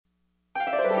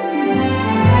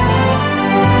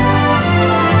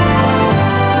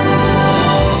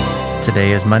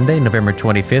Today is Monday, November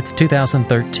 25th,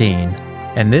 2013,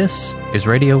 and this is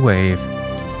Radio Wave.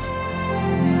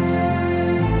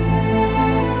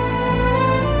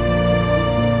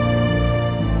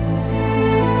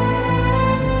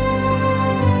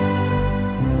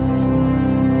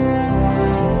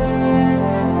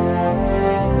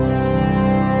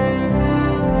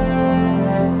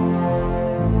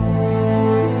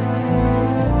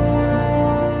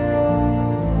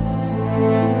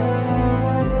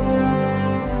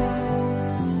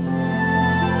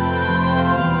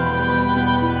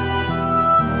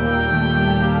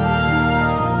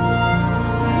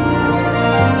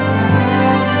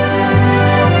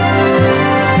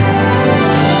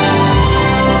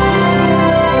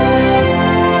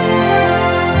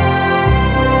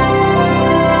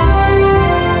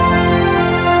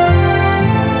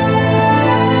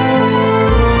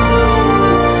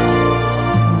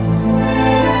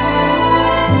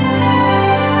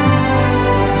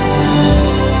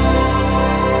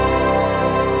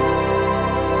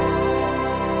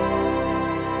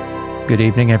 Good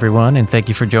evening, everyone, and thank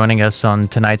you for joining us on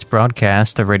tonight's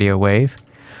broadcast of Radio Wave.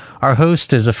 Our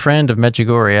host is a friend of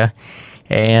Medjugorje,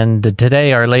 and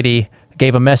today Our Lady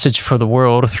gave a message for the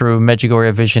world through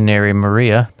Medjugorje visionary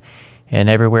Maria. And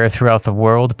everywhere throughout the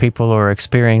world, people are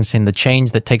experiencing the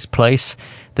change that takes place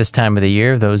this time of the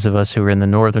year. Those of us who are in the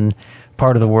northern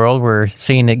part of the world, we're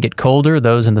seeing it get colder.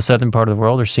 Those in the southern part of the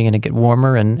world are seeing it get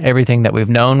warmer, and everything that we've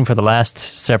known for the last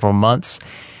several months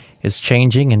is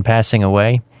changing and passing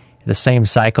away. The same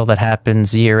cycle that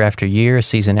happens year after year,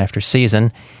 season after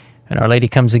season. And Our Lady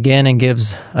comes again and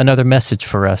gives another message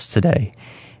for us today.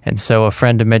 And so a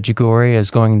friend of Medjugorje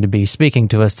is going to be speaking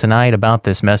to us tonight about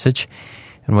this message.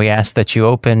 And we ask that you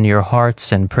open your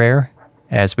hearts in prayer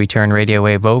as we turn Radio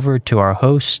Wave over to our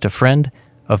host, a friend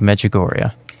of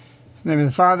Medjugorje. In the name of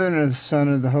the Father, and of the Son,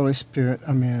 and of the Holy Spirit.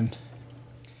 Amen.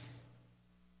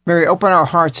 Mary, open our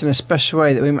hearts in a special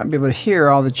way that we might be able to hear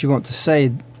all that you want to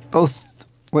say, both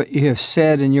what you have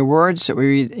said in your words that we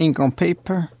read ink on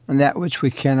paper, and that which we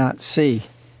cannot see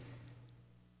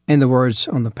in the words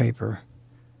on the paper,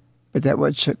 but that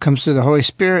which comes through the Holy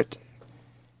Spirit,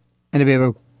 and to be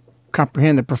able to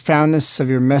comprehend the profoundness of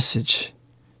your message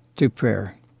through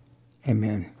prayer.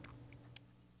 Amen.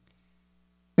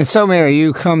 And so, Mary,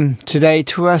 you come today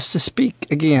to us to speak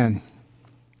again,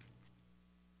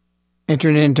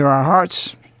 entering into our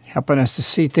hearts, helping us to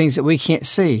see things that we can't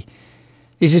see.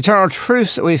 These eternal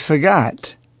truths that we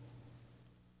forgot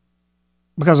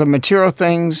because of material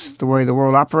things, the way the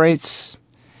world operates.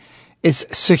 It's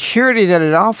security that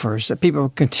it offers that people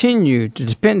continue to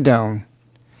depend on,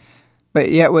 but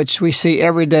yet which we see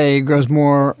every day grows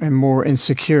more and more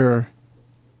insecure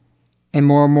and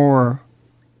more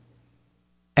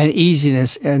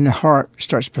uneasiness in the heart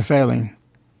starts prevailing.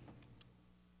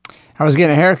 I was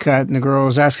getting a haircut, and the girl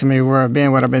was asking me where I've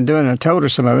been, what I've been doing, and I told her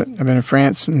some of it. I've been in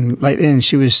France, and lately, and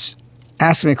she was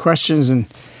asking me questions, and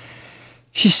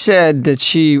she said that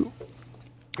she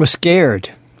was scared.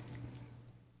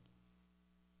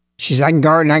 She said, I can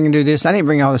garden, I can do this. I didn't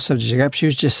bring all the subjects up. She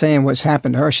was just saying what's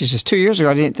happened to her. She says, 2 years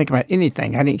ago, I didn't think about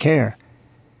anything. I didn't care.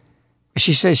 But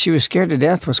she said she was scared to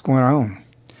death what's going on.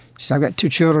 She said, I've got 2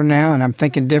 children now, and I'm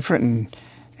thinking different,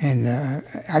 and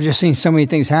I've just seen so many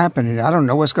things happen, and I don't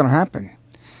know what's going to happen.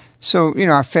 So,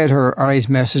 I fed her Our Lady's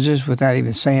messages without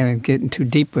even saying and getting too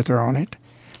deep with her on it.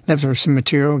 Left her some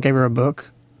material, gave her a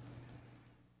book.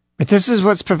 But this is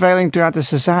what's prevailing throughout the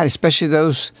society, especially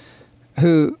those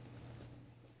who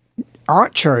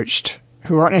aren't churched,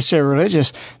 who aren't necessarily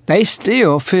religious. They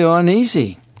still feel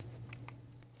uneasy.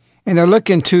 And they're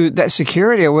looking to that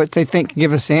security of what they think can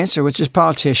give us the answer, which is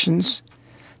politicians,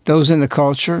 those in the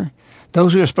culture,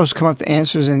 those who are supposed to come up with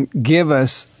answers and give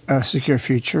us a secure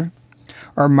future,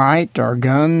 or might, or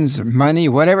guns, or money,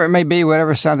 whatever it may be,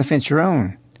 whatever side of the fence you're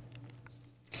on.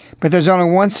 But there's only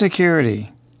one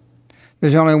security.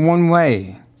 There's only one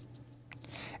way.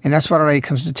 And that's what Our Lady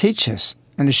comes to teach us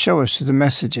and to show us through the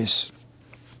messages.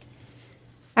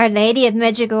 Our Lady of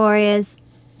Medjugorje's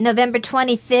November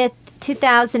 25th,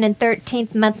 2013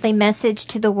 monthly message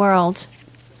to the world.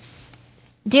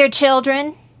 Dear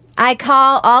children, I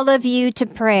call all of you to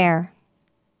prayer.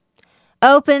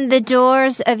 Open the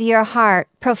doors of your heart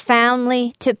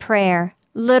profoundly to prayer,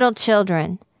 little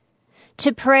children,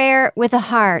 to prayer with a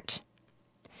heart.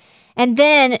 And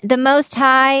then the Most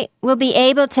High will be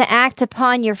able to act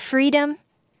upon your freedom,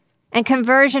 and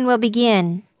conversion will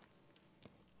begin.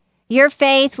 Your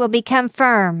faith will become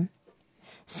firm,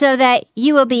 so that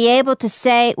you will be able to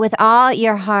say with all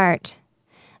your heart,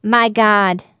 my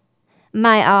God,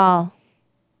 my all.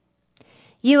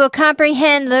 You will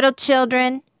comprehend, little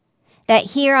children, that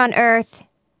here on earth,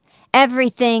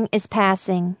 Everything is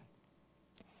passing.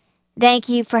 Thank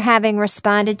you for having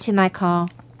responded to my call.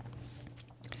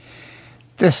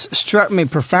 This struck me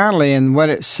profoundly in what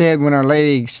it said when Our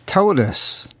Lady told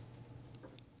us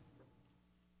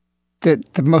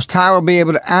that the Most High will be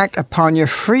able to act upon your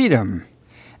freedom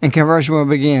and conversion will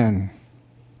begin.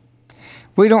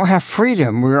 We don't have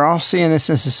freedom. We're all seeing this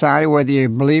in society, whether you're a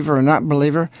believer or not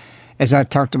believer. As I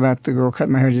talked about the girl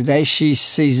cutting my hair today, she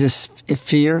sees this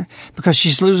fear because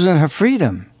she's losing her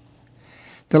freedom.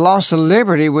 The loss of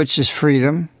liberty, which is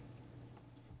freedom,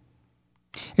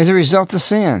 is a result of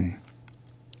sin.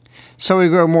 So we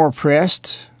grow more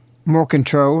oppressed, more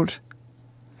controlled.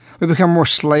 We become more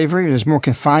slavery. There's more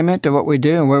confinement to what we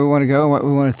do and where we want to go and what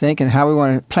we want to think and how we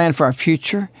want to plan for our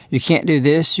future. You can't do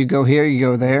this. You go here, you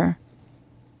go there.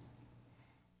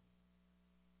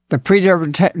 The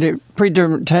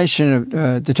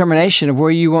determination of where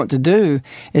you want to do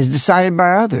is decided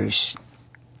by others.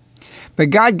 But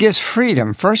God gives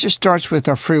freedom. First, it starts with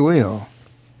our free will.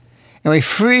 And we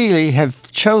freely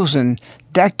have chosen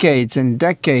decades and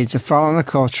decades of following the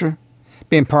culture,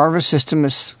 being part of a system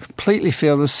that's completely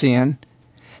filled with sin,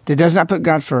 that does not put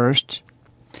God first.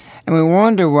 And we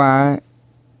wonder why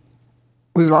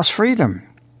we've lost freedom.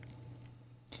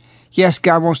 Yes,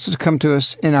 God wants to come to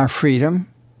us in our freedom,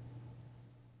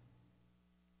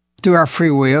 through our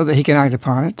free will, that he can act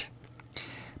upon it.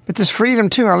 But this freedom,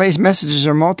 too, Our Lady's messages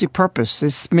are multi-purpose.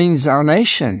 This means our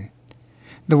nation,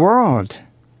 the world.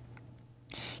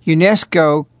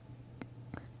 UNESCO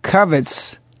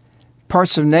covets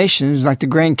parts of nations like the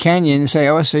Grand Canyon and say,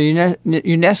 oh, it's a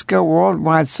UNESCO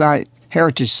worldwide site,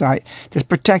 heritage site that's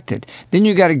protected. Then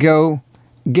you got to go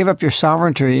give up your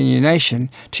sovereignty in your nation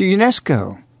to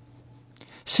UNESCO.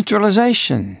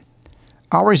 Centralization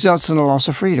all results in a loss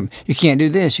of freedom. You can't do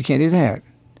this, you can't do that.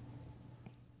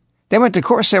 They went to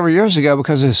court several years ago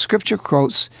because of scripture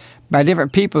quotes by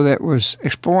different people that was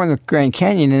exploring the Grand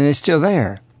Canyon, and it's still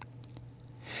there.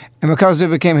 And because they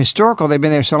became historical, they've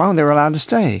been there so long, they were allowed to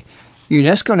stay.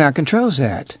 UNESCO now controls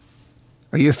that.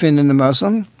 Are you offending the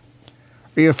Muslim?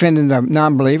 Are you offending the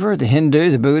non-believer, the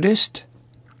Hindu, the Buddhist?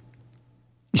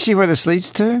 You see where this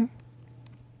leads to?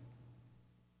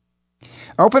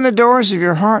 Open the doors of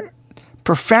your heart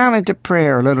profoundly to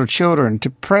prayer, little children, to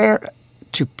prayer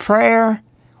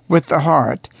with the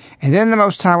heart, and then the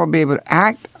Most High will be able to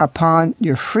act upon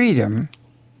your freedom,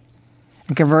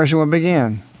 and conversion will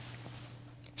begin.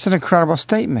 It's an incredible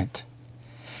statement.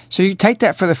 So you take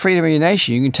that for the freedom of your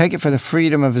nation. You can take it for the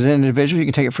freedom of an individual. You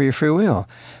can take it for your free will.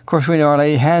 Of course, we know Our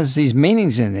Lady has these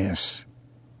meanings in this.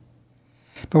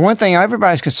 But one thing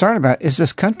everybody's concerned about is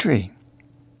this country.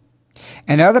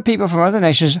 And other people from other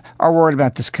nations are worried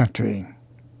about this country.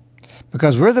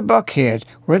 Because we're the buckhead.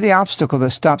 We're the obstacle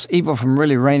that stops evil from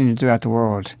really reigning throughout the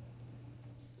world.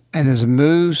 And there's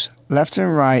moves left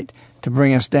and right to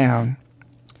bring us down.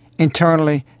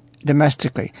 Internally,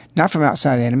 domestically. Not from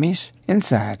outside enemies.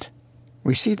 Inside.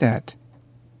 We see that.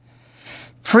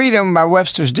 Freedom, by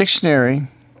Webster's Dictionary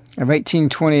of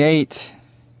 1828,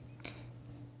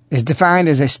 is defined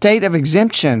as a state of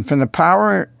exemption from the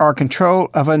power or control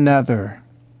of another.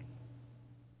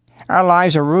 Our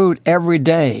lives are ruled every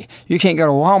day. You can't go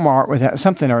to Walmart without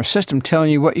something or a system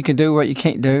telling you what you can do, what you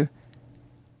can't do,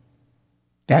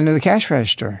 down to the cash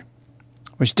register,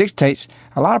 which dictates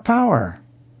a lot of power,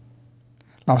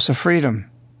 loss of freedom.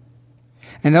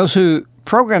 And those who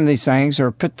program these things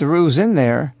or put the rules in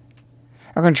there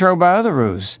are controlled by other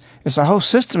rules. It's a whole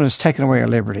system that's taken away our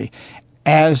liberty.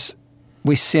 As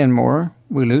we sin more,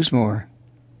 we lose more.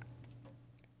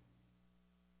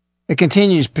 It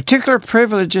continues, particular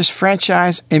privileges,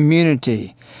 franchise,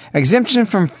 immunity, exemption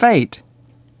from fate,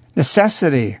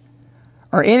 necessity,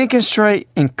 or any constraint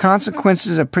in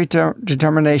consequences of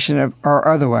predetermination or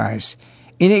otherwise,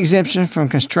 any exemption from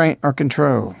constraint or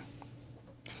control.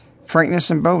 Frankness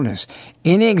and boldness.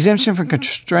 Any exemption from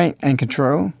constraint and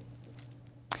control.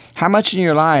 How much in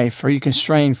your life are you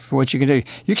constrained for what you can do?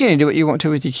 You can't even do what you want to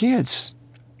with your kids.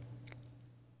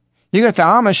 You got the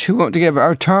Amish who want to give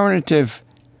alternative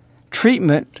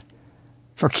treatment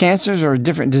for cancers or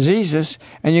different diseases,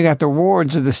 and you got the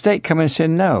wards of the state coming and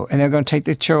saying no, and they're going to take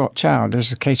the child.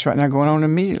 There's a case right now going on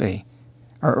immediately,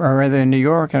 or rather in New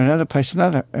York and another place,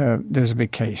 there's a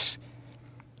big case.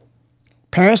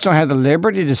 Parents don't have the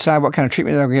liberty to decide what kind of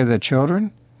treatment they're going to give their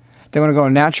children. They want to go a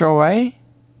natural way,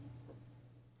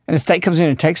 and the state comes in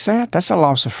and takes that. That's a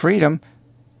loss of freedom,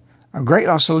 a great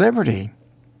loss of liberty.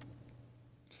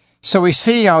 So we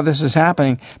see all this is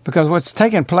happening because what's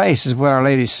taking place is what Our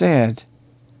Lady said.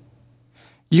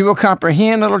 You will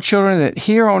comprehend, little children, that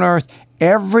here on earth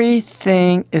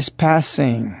everything is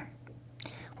passing.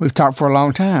 We've talked for a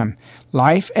long time.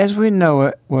 Life as we know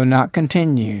it will not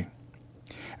continue.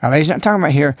 Now, he's not talking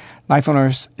about here life on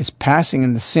earth is passing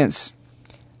in the sense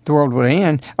the world will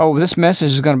end. Oh, this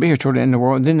message is going to be here toward the end of the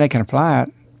world, and then they can apply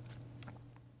it.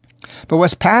 But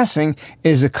what's passing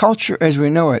is the culture as we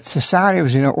know it, society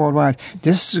as we know it worldwide.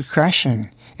 This is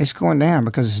crashing. It's going down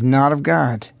because it's not of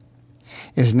God.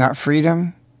 It's not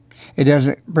freedom. It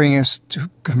doesn't bring us to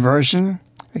conversion,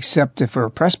 except if we're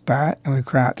oppressed by it and we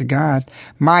cry out to God,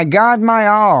 my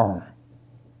all.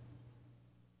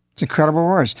 It's incredible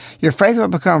words. Your faith will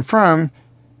become firm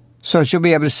so that you'll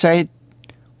be able to say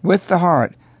with the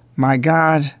heart, my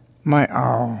God, my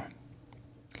all.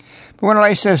 But when a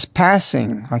lady says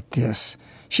passing like this,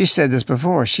 she said this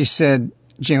before. She said,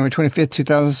 January 25th,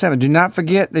 2007, do not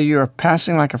forget that you are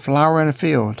passing like a flower in a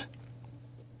field.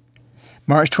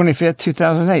 March 25th,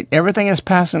 2008, everything is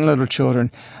passing, little children.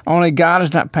 Only God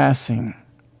is not passing.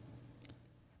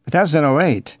 But that was in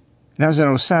 08. That was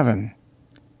in 07.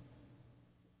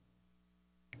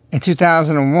 In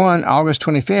 2001, August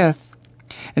 25th,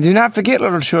 and do not forget,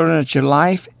 little children, that your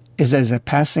life is as a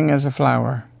passing as a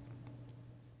flower.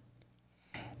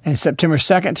 And September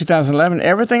 2nd, 2011,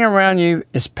 everything around you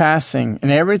is passing and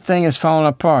everything is falling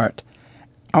apart.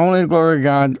 Only the glory of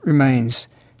God remains.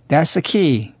 That's the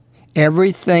key.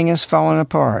 Everything is falling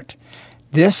apart.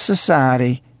 This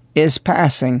society is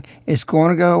passing. It's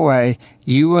going to go away.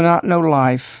 You will not know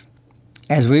life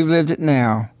as we've lived it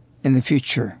now in the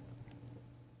future.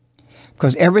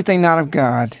 Because everything not of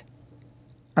God,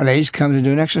 our lady's come to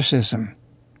do an exorcism.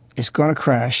 It's going to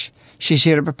crash. She's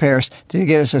here to prepare us, to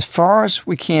get us as far as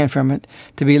we can from it,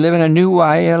 to be living a new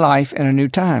way of life in a new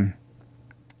time.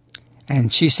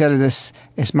 And she said of this,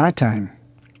 it's my time.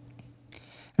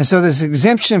 And so this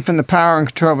exemption from the power and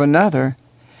control of another,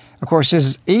 of course,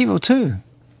 is evil too.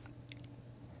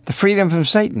 The freedom from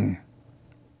Satan.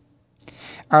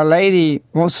 Our Lady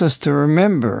wants us to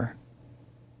remember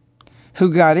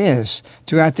who God is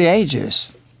throughout the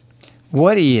ages,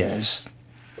 what He is.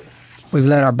 We've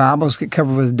let our Bibles get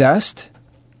covered with dust.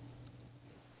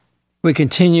 We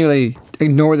continually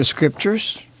ignore the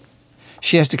Scriptures.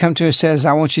 She has to come to us and says,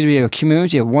 I want you to be a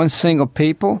community of one single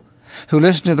people who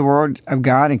listen to the Word of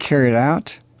God and carry it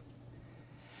out.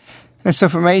 And so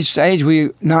from age to age,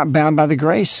 we're not bound by the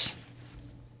grace.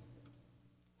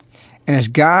 And it's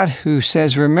God who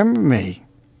says, remember me.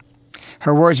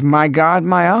 Her words, my God,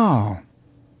 my all.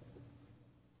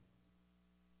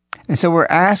 And so we're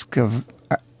asked of,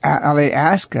 they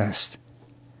ask us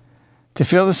to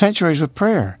fill the sanctuaries with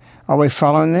prayer. Are we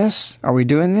following this? Are we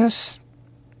doing this?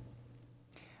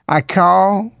 I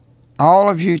call all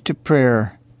of you to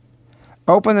prayer.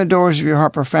 Open the doors of your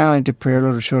heart profoundly to prayer,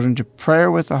 little children, to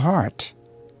prayer with the heart.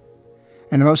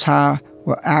 And the Most High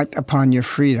will act upon your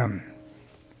freedom.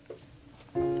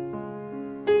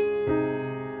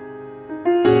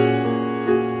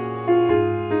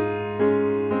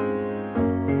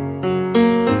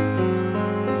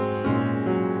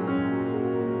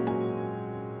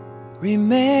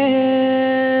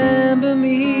 Remember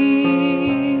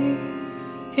me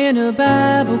in a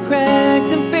Bible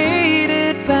cracked and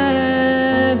faded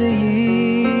by the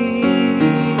years.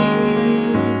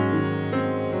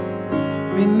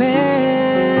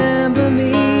 Remember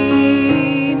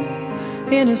me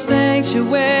in a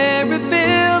sanctuary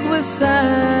filled with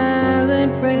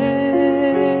silent prayer.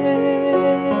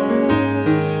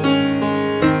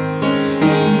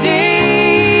 And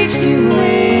age to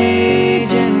age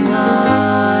and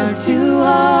heart to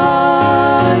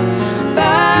heart,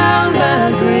 bound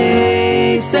by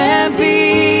grace and peace.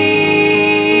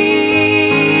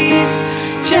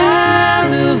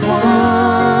 Child of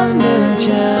wonder,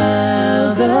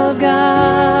 child of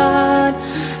God,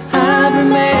 I've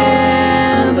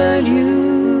remembered you.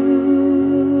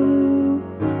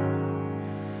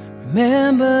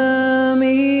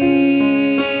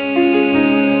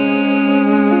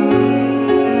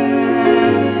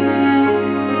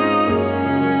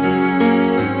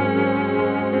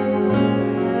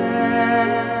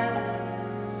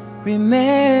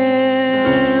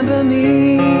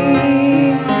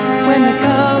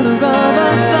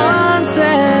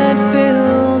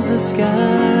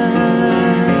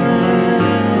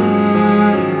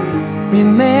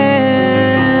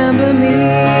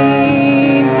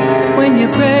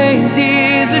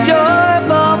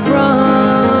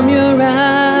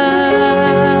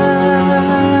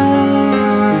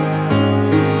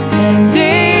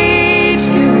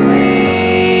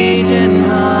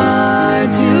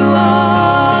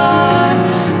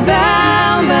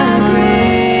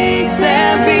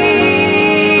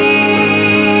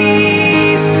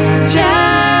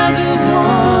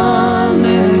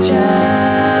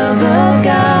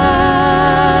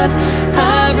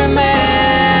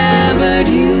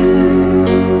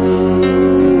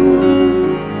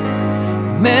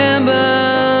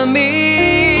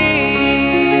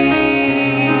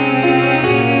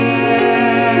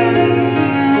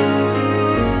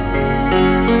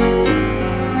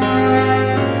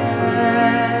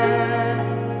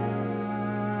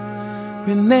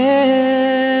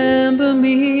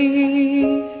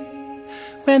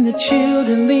 when the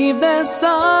children leave their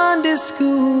Sunday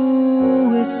school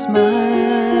with smiles.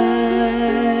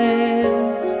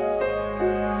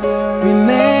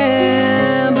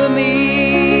 Remember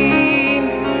me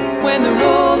when they're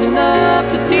old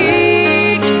enough to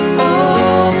teach,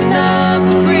 old enough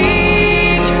to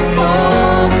preach,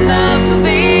 old enough to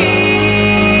leave,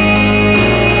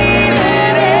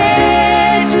 and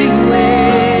edge to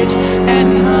edge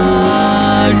and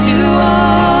heart to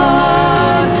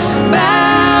heart,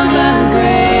 bound by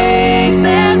grace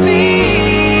and peace.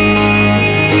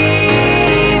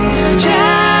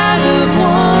 Child of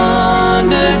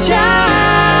wonder,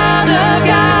 child of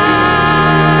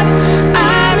God, I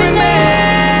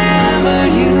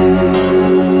remembered you.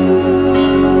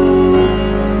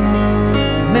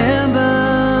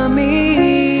 Remember me.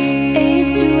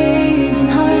 Age to age and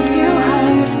heart to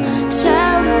heart,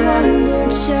 child of wonder,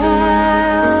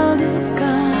 child of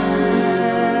God.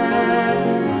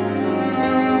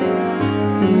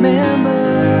 Remember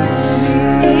me.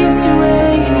 Age to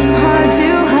age and heart to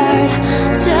heart,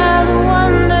 child of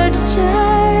wonder,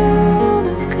 child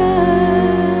of God.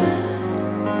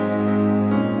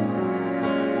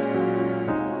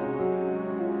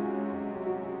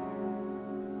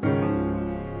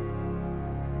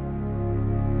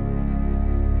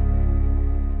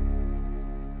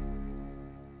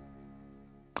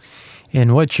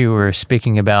 In what you were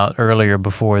speaking about earlier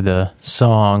before the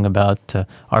song about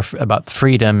about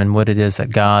freedom and what it is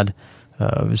that God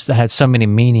has so many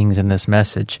meanings in this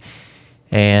message,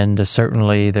 and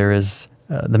certainly there is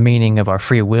the meaning of our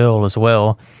free will as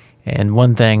well. And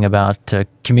one thing about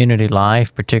community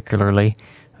life, particularly,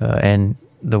 and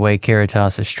the way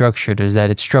Caritas is structured, is that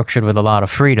it's structured with a lot of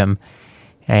freedom,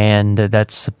 and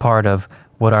that's a part of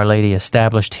what Our Lady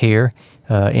established here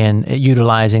in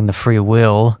utilizing the free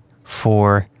will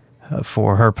for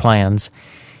her plans.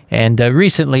 And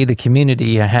recently, the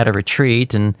community had a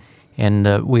retreat, and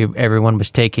everyone was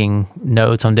taking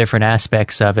notes on different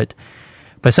aspects of it.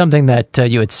 But something that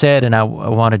you had said, and I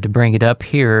wanted to bring it up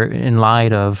here in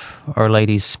light of Our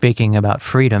Lady's speaking about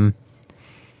freedom,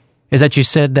 is that you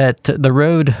said that the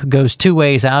road goes two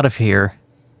ways out of here,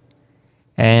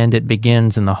 and it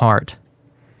begins in the heart.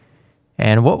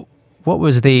 And what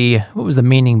was the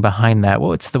meaning behind that?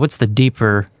 What's the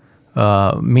deeper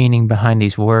meaning behind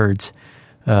these words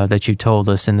that you told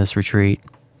us in this retreat?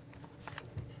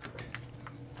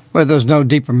 Well, there's no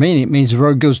deeper meaning. It means the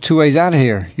road goes two ways out of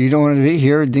here. You don't want to be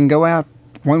here, it didn't go out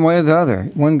one way or the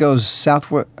other. One goes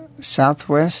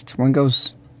southwest, one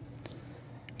goes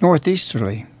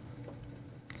northeasterly.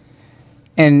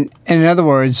 And in other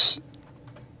words,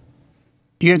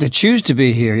 you have to choose to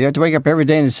be here. You have to wake up every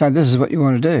day and decide this is what you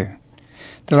want to do.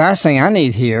 The last thing I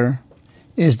need here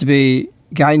is to be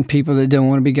guiding people that don't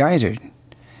want to be guided,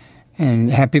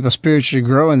 and have people spiritually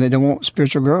grow and they don't want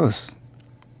spiritual growth,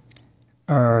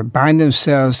 or bind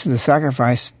themselves to the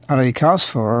sacrifice Our Lady calls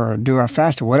for, or do our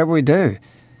fast, or whatever we do.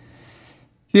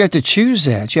 You have to choose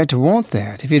that. You have to want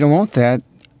that. If you don't want that,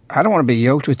 I don't want to be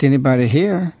yoked with anybody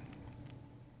here.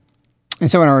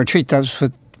 And so in our retreat, that's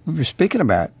what we were speaking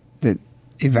about, that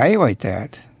evaluate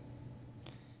that.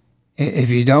 If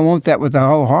you don't want that with the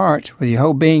whole heart, with your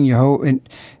whole being, your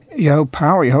whole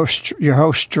power, your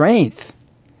whole strength,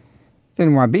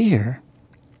 then why be here?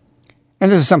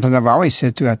 And this is something I've always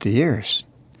said throughout the years.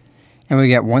 And we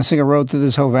got one single road through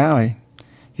this whole valley.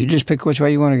 You just pick which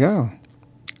way you want to go.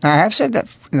 I have said that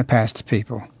in the past to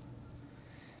people,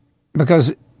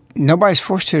 because nobody's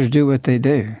forced here to do what they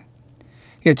do.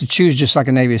 You have to choose, just like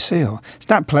a Navy SEAL. It's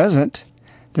not pleasant.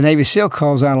 The Navy SEAL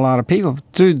calls out a lot of people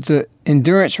through the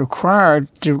endurance required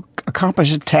to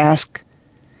accomplish a task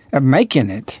of making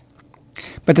it.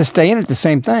 But to stay in it, the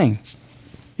same thing.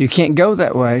 You can't go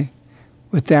that way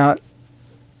without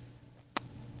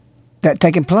that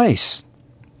taking place.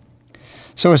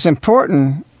 So it's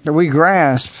important that we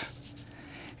grasp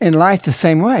in life the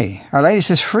same way. Our Lady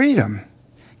says freedom.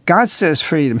 God says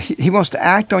freedom. He wants to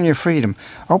act on your freedom.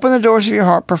 Open the doors of your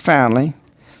heart profoundly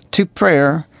to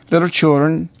prayer, little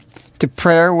children, to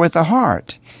prayer with the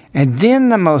heart. And then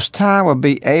the Most High will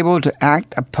be able to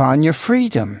act upon your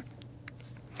freedom,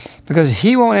 because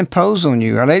He won't impose on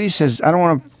you. Our Lady says, I don't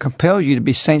want to compel you to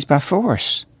be saints by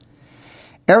force.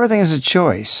 Everything is a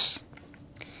choice.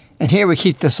 And here we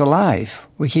keep this alive.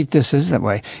 We keep this as that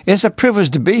way. It's a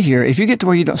privilege to be here. If you get to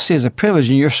where you don't see it as a privilege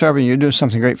and you're serving, you're doing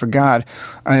something great for God,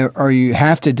 or you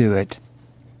have to do it,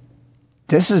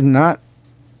 this is not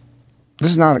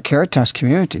a Caritas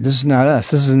community. This is not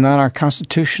us. This is not our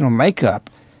constitutional makeup.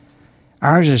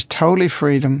 Ours is totally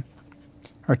freedom,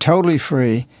 or totally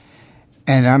free,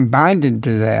 and I'm binded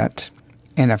to that.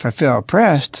 And if I feel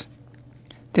oppressed,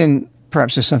 then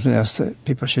perhaps there's something else that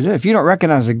people should do. If you don't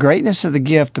recognize the greatness of the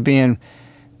gift of being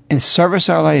in service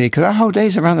of Our Lady, because our whole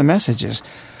day's around the messages.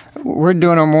 We're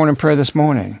doing our morning prayer this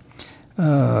morning.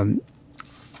 Erin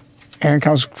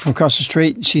comes from across the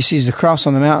street. She sees the cross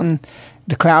on the mountain.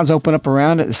 The clouds open up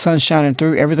around it. The sun's shining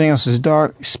through. Everything else is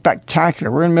dark.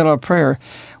 Spectacular. We're in the middle of prayer.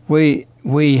 We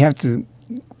have to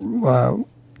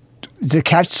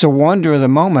catch the wonder of the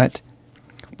moment.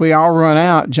 We all run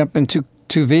out, jump into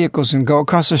two vehicles, and go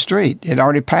across the street. It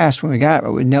already passed when we got it,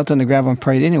 but we knelt on the gravel and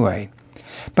prayed anyway.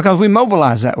 Because we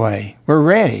mobilize that way. We're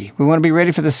ready. We want to be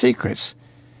ready for the secrets.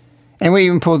 And we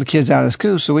even pulled the kids out of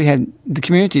school, so we had the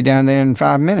community down there in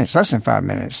 5 minutes, less than 5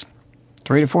 minutes,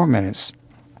 3 to 4 minutes.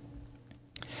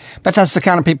 But that's the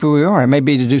kind of people we are. It may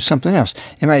be to do something else.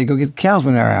 It may be to go get the cows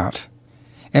when they're out.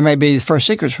 It may be the first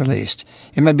secret's released.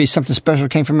 It may be something special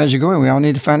came from Medjugorje, and we all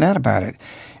need to find out about it.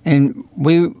 And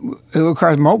it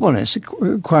requires mobileness. It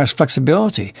requires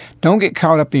flexibility. Don't get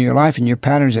caught up in your life and your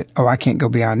patterns that, I can't go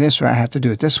beyond this, or I have to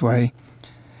do it this way,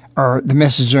 or the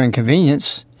message are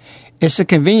inconvenience. It's a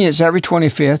convenience every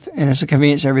 25th, and it's a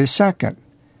convenience every 2nd.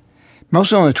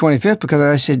 Mostly on the 25th, because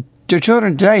I said, dear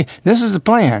children, today, this is the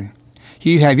plan.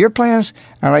 You have your plans,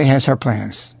 Our Lady has her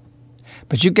plans.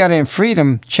 But you've got to, in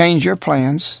freedom, change your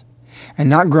plans and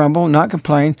not grumble, not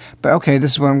complain, but okay,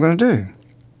 this is what I'm going to do.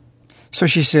 So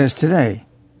she says today,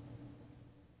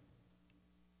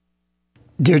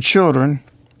 dear children,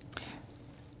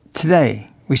 today,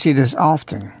 we see this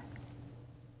often.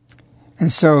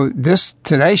 And so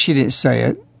today she didn't say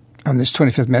it on this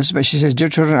 25th message, but she says, dear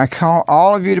children, I call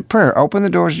all of you to prayer. Open the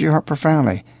doors of your heart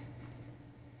profoundly.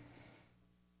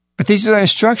 But these are the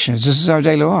instructions. This is our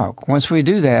daily walk. Once we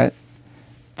do that,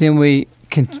 then we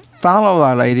can follow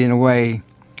Our Lady in a way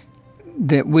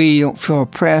that we don't feel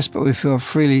oppressed, but we feel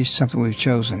freely something we've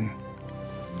chosen.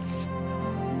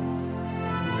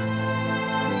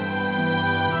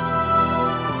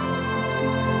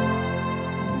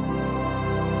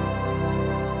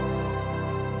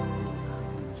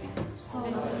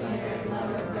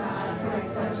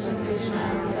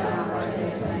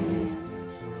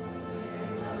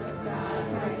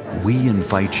 We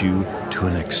invite you to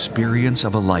an experience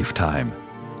of a lifetime.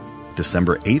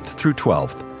 December 8th through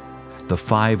 12th, the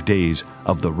 5 days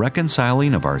of the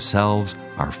reconciling of ourselves,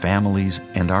 our families,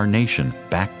 and our nation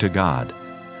back to God.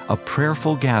 A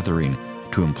prayerful gathering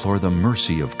to implore the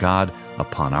mercy of God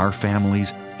upon our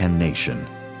families and nation.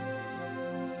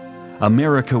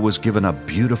 America was given a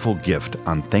beautiful gift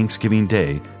on Thanksgiving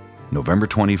Day, November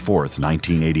 24th,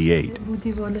 1988.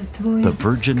 The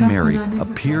Virgin Mary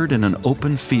appeared in an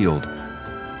open field,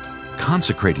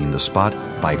 consecrating the spot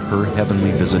by her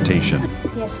heavenly visitation.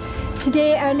 Yes.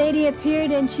 Today Our Lady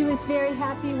appeared and she was very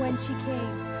happy when she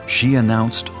came. She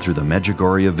announced through the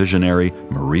Medjugorje visionary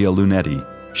Maria Lunetti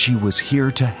she was here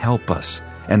to help us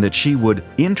and that she would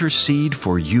intercede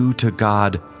for you to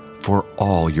God for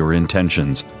all your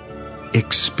intentions.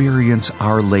 Experience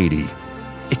Our Lady.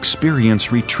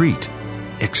 Experience retreat.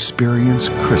 Experience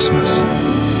Christmas.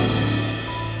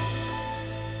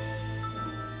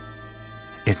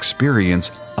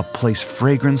 Experience a place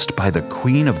fragranced by the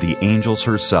Queen of the Angels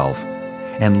herself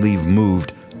and leave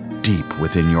moved deep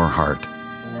within your heart.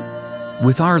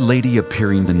 With Our Lady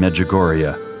appearing in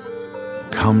Medjugorje,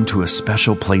 come to a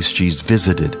special place she's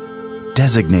visited,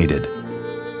 designated,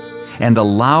 and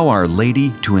allow Our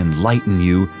Lady to enlighten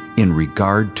you in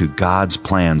regard to God's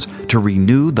plans to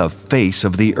renew the face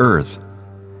of the earth,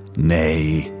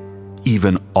 nay,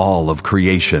 even all of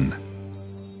creation.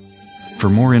 For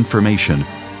more information,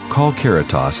 call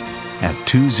Caritas at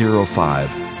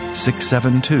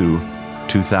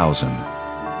 205-672-2000.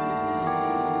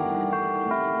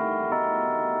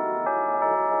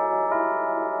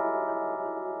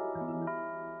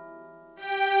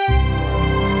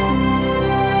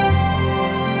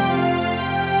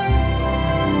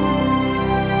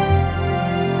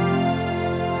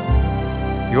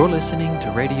 You're listening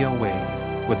to Radio Wave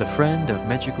with a Friend of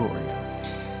Medjugorje.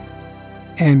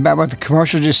 And about what the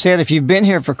commercial just said, if you've been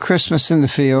here for Christmas in the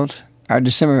Field, our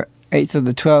December 8th to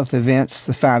the 12th events,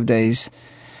 the 5 days,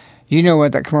 you know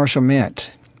what that commercial meant.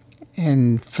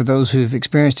 And for those who've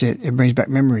experienced it, it brings back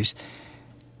memories.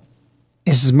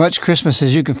 It's as much Christmas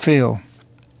as you can feel.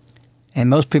 And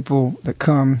most people that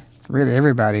come, really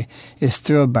everybody, is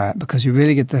thrilled by it because you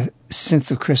really get the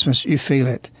sense of Christmas. You feel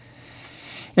it.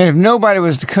 And if nobody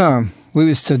was to come, we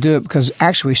would still do it because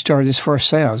actually we started this for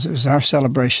ourselves. It was our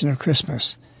celebration of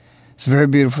Christmas. It's a very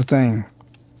beautiful thing.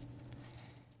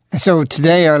 And so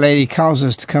today Our Lady calls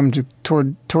us to come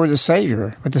toward the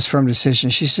Savior with this firm decision.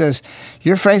 She says,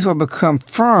 your faith will become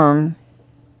firm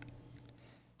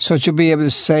so that you'll be able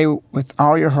to say with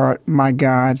all your heart, my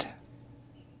God,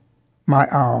 my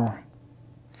all.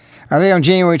 Our lady on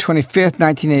January 25th,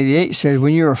 1988 said,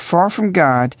 when you are far from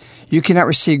God, you cannot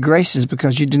receive graces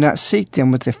because you do not seek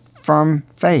them with a firm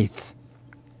faith.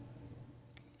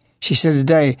 She said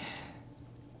today,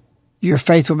 your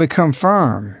faith will become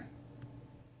firm.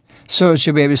 So that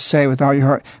you'll be able to say with all your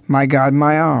heart, my God,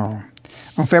 my all.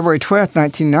 On February 12th,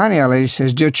 1990, Our Lady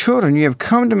says, dear children, you have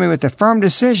come to me with a firm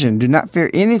decision. Do not fear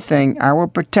anything. I will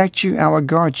protect you. I will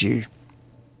guard you.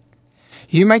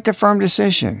 You make the firm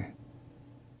decision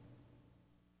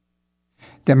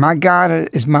that my God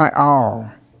is my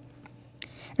all.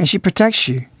 And she protects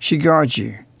you. She guards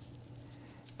you.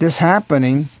 This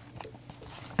happening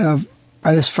of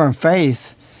this firm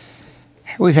faith,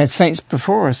 we've had saints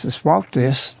before us that's walked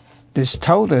this, that's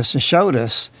told us and showed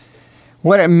us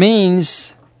what it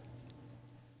means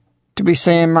to be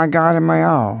saying my God and my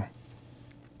all.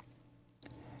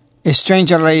 It's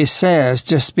strange Our Lady says,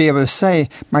 just to be able to say,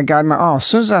 my God, my all. As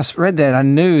soon as I read that, I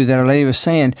knew that Our Lady was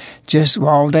saying, just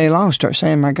all day long, start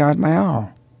saying, my God, my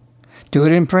all. Do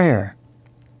it in prayer.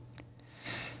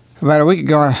 About a week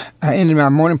ago, I ended my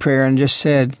morning prayer and just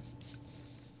said,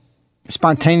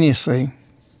 spontaneously,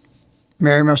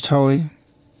 Mary Most Holy,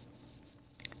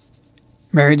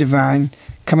 Mary Divine,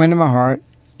 come into my heart,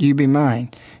 you be mine.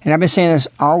 And I've been saying this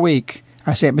all week.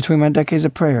 I say it between my decades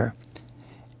of prayer.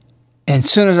 And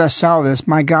as soon as I saw this,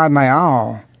 my God, my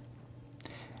all,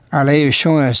 Our Lady was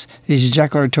showing us these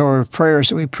ejaculatory prayers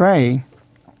that we pray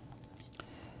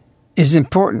is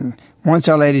important. Once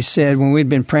Our Lady said, when we'd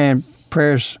been praying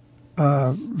prayers,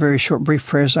 very short, brief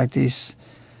prayers like these,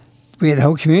 we had the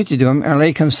whole community do them. Our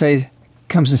Lady comes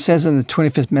and says in the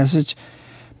 25th message,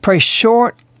 pray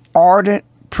short, ardent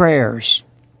prayers.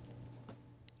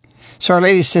 So Our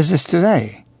Lady says this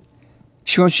today.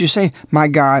 She wants you to say, my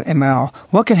God and my all.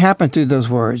 What can happen through those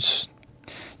words?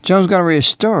 Joan's going to read a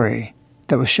story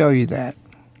that will show you that.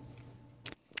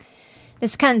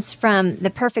 This comes from The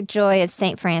Perfect Joy of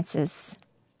St. Francis.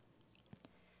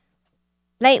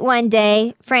 Late one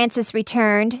day, Francis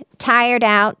returned, tired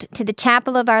out, to the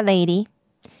chapel of Our Lady,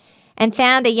 and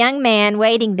found a young man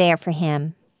waiting there for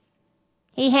him.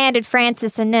 He handed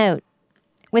Francis a note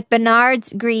with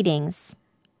Bernard's greetings.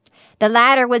 The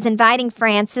latter was inviting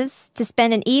Francis to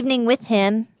spend an evening with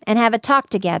him and have a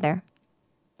talk together.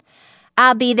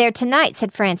 I'll be there tonight,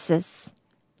 said Francis.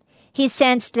 He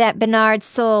sensed that Bernard's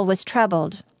soul was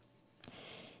troubled.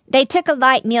 They took a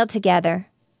light meal together.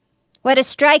 What a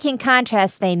striking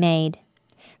contrast they made.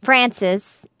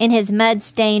 Francis, in his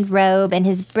mud-stained robe and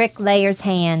his bricklayer's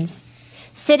hands,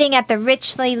 sitting at the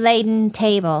richly laden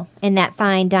table in that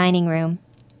fine dining room.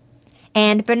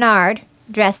 And Bernard,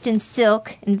 dressed in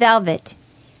silk and velvet.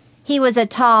 He was a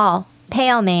tall,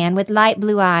 pale man with light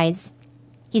blue eyes.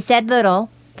 He said little,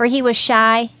 for he was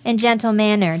shy and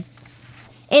gentle-mannered.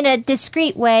 In a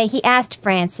discreet way, he asked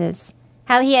Francis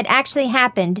how he had actually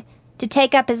happened to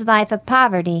take up his life of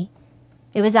poverty.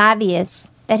 It was obvious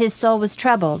that his soul was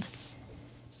troubled.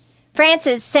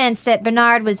 Francis sensed that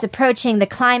Bernard was approaching the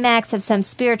climax of some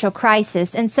spiritual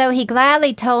crisis, and so he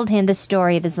gladly told him the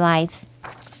story of his life.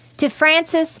 To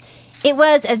Francis, it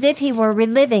was as if he were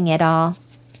reliving it all,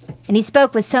 and he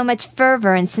spoke with so much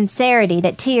fervor and sincerity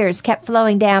that tears kept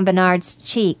flowing down Bernard's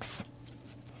cheeks.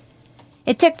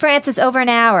 It took Francis over an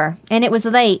hour, and it was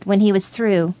late when he was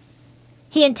through.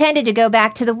 He intended to go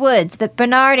back to the woods, but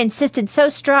Bernard insisted so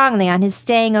strongly on his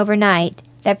staying overnight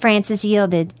that Francis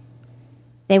yielded.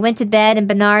 They went to bed in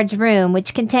Bernard's room,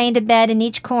 which contained a bed in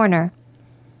each corner.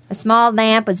 A small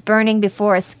lamp was burning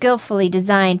before a skillfully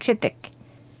designed triptych.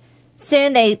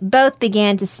 Soon they both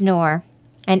began to snore,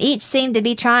 and each seemed to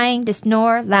be trying to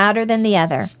snore louder than the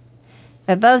other.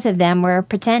 But both of them were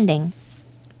pretending.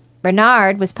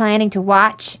 Bernard was planning to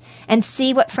watch and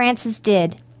see what Francis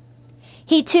did.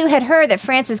 He, too, had heard that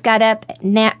Francis got up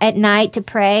at night to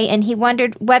pray, and he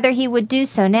wondered whether he would do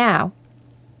so now.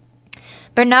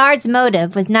 Bernard's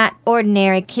motive was not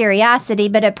ordinary curiosity,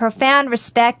 but a profound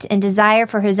respect and desire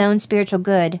for his own spiritual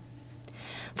good.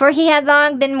 For he had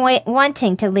long been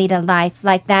wanting to lead a life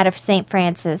like that of St.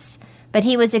 Francis, but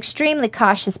he was extremely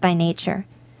cautious by nature.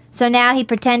 So now he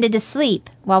pretended to sleep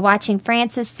while watching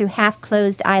Francis through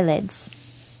half-closed eyelids.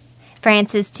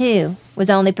 Francis, too, was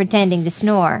only pretending to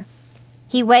snore.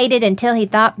 He waited until he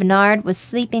thought Bernard was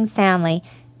sleeping soundly,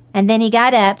 and then he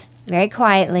got up, very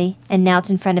quietly, and knelt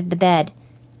in front of the bed.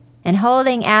 And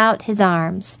holding out his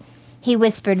arms, he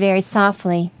whispered very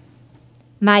softly,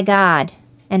 "My God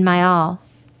and my all.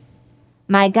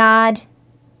 My God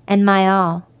and my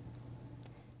all."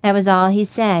 That was all he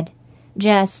said,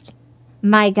 just,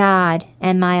 "My God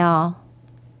and my all."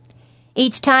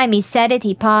 Each time he said it,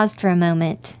 he paused for a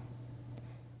moment.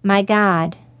 "My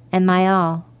God and my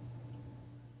all.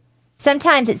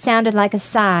 Sometimes it sounded like a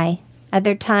sigh,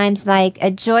 other times like a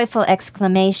joyful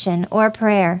exclamation or a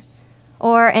prayer,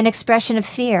 or an expression of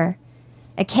fear.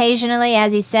 Occasionally,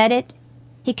 as he said it,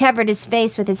 he covered his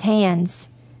face with his hands.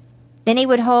 Then he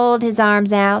would hold his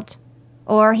arms out,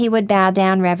 or he would bow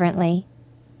down reverently.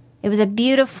 It was a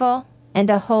beautiful and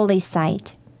a holy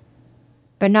sight.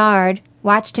 Bernard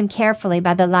watched him carefully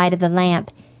by the light of the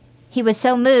lamp. He was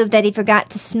so moved that he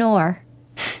forgot to snore.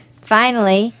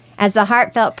 Finally, as the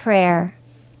heartfelt prayer,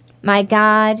 "My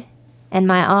God and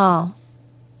my all,"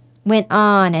 went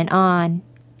on and on,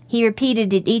 he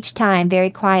repeated it each time very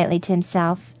quietly to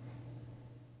himself.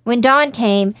 When dawn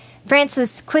came,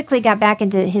 Francis quickly got back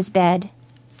into his bed.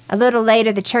 A little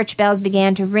later, the church bells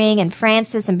began to ring, and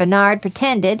Francis and Bernard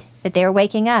pretended that they were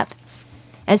waking up.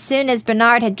 As soon as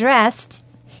Bernard had dressed,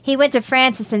 he went to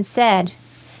Francis and said,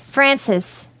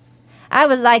 "Francis, I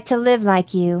would like to live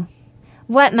like you.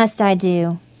 What must I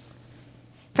do?"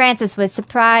 Francis was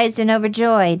surprised and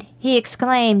overjoyed. He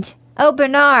exclaimed, "Oh,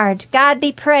 Bernard, God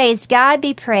be praised, God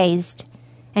be praised."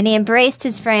 And he embraced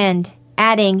his friend,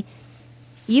 adding,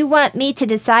 "You want me to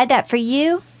decide that for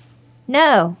you?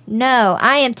 No,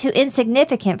 I am too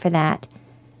insignificant for that.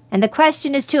 And the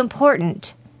question is too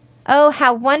important. Oh,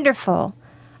 how wonderful.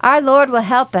 Our Lord will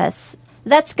help us.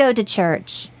 Let's go to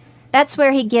church. That's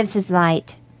where he gives his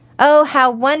light. Oh, how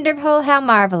wonderful, how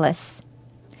marvelous."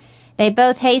 They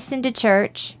both hastened to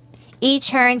church,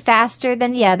 each hurrying faster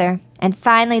than the other, and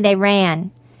finally they ran.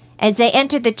 As they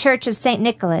entered the church of St.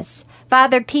 Nicholas,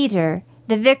 Father Peter,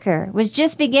 the vicar, was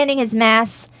just beginning his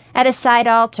Mass at a side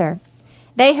altar.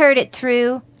 They heard it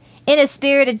through, in a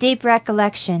spirit of deep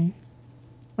recollection.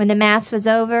 When the Mass was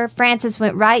over, Francis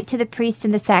went right to the priest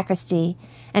in the sacristy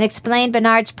and explained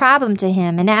Bernard's problem to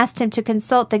him and asked him to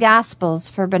consult the Gospels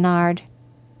for Bernard.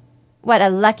 "What a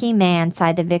lucky man,"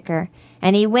 sighed the vicar,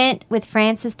 and he went with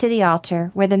Francis to the altar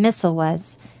where the missal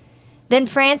was. Then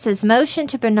Francis motioned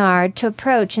to Bernard to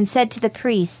approach and said to the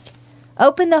priest,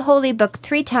 "Open the Holy Book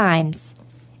 3 times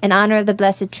in honor of the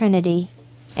Blessed Trinity,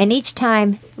 and each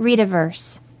time read a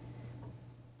verse."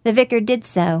 The vicar did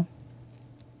so.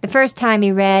 The first time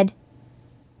he read,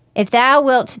 "If thou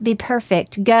wilt be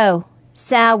perfect, go,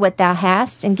 sell what thou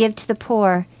hast, and give to the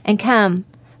poor, and come,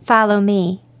 follow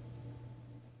me."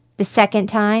 The second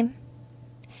time,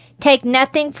 "Take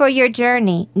nothing for your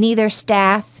journey, neither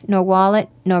staff, nor wallet,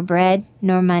 nor bread,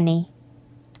 nor money."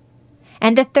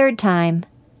 And the third time,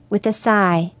 with a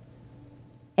sigh,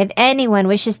 "If anyone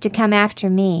wishes to come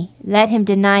after me, let him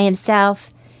deny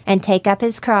himself, and take up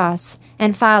his cross,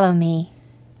 and follow me."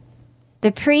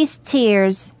 The priest's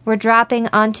tears were dropping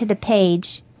onto the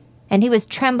page, and he was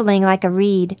trembling like a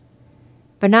reed.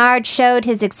 Bernard showed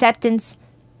his acceptance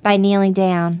by kneeling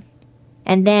down.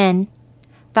 And then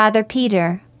Father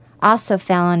Peter also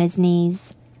fell on his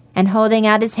knees, and holding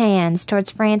out his hands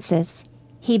towards Francis,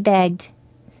 he begged,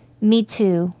 "Me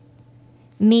too,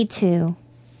 me too."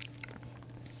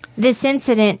 This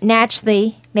incident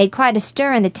naturally made quite a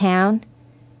stir in the town,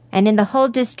 and in the whole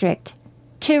district.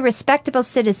 2 respectable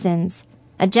citizens,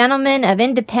 a gentleman of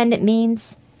independent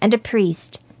means and a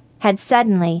priest, had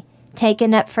suddenly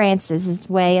taken up Francis's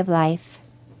way of life.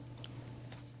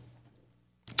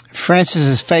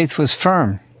 Francis's faith was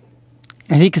firm,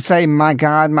 and he could say, "My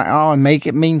God, my all," and make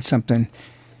it mean something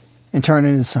and turn it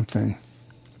into something.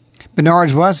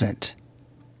 Bernard's wasn't.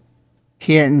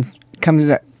 He hadn't come to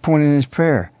that point in his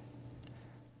prayer.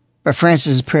 But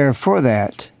Francis's prayer for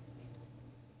that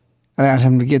allowed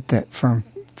him to get that firm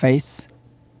faith.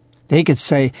 That he could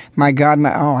say, "My God,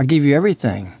 my all, I give you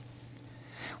everything."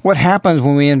 What happens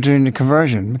when we enter into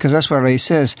conversion? Because that's what Our Lady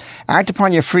says, "Act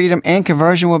upon your freedom and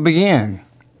conversion will begin."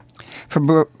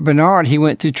 For Bernard, he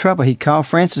went through trouble. He called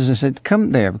Francis and said,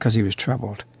 "Come there," because he was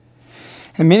troubled.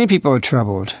 And many people are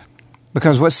troubled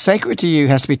because what's sacred to you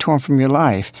has to be torn from your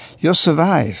life. You'll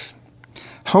survive.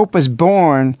 Hope is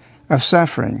born of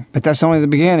suffering, but that's only the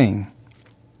beginning.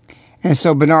 And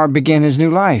so Bernard began his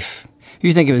new life.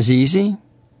 You think it was easy?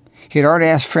 He had already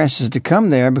asked Francis to come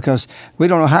there because we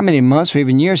don't know how many months or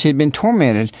even years he had been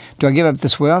tormented. Do I give up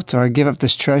this wealth? Do I give up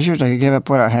this treasure? Do I give up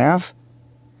what I have?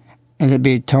 And it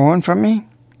be torn from me?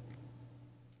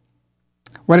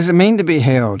 What does it mean to be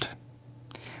held?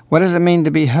 What does it mean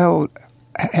to be held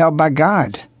by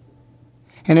God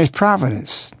and His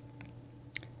providence?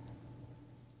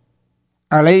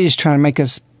 Our Lady is trying to make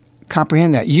us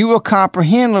comprehend that. You will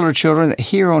comprehend, little children, that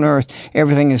here on earth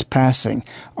everything is passing.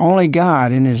 Only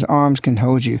God in His arms can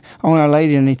hold you. Only Our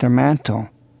Lady underneath her mantle.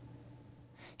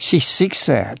 She seeks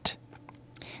that.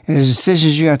 And there's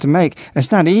decisions you have to make.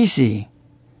 That's not easy.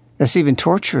 That's even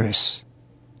torturous.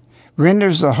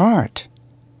 Renders the heart.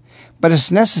 But it's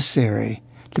necessary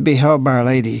to be held by Our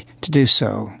Lady to do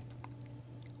so.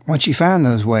 Once you find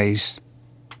those ways,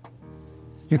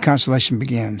 your consolation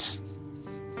begins.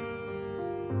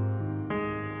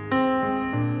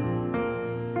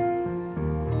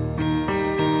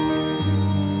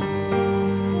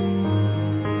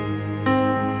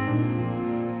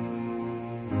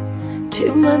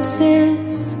 Two months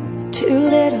is too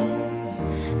little.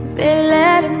 They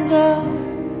let him go.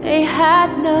 They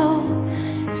had no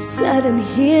sudden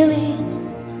healing.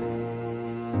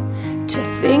 To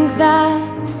think that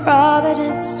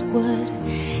Providence would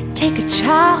take a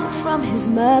child from his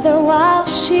mother while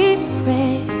she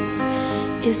prays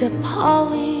is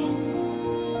appalling.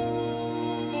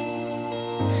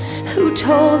 Who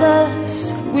told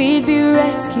us we'd be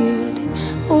rescued?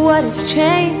 What has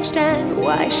changed and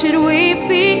why should we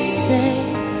be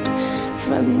saved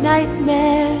from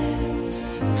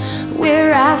nightmares?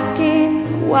 We're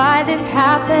asking why this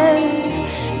happens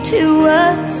to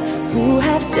us who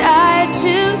have died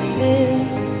to live.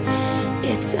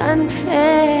 It's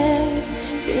unfair.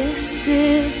 This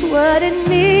is what it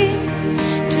means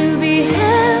to be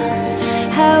held,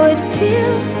 how it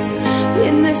feels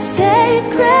when the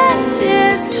sacred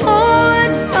is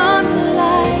torn from your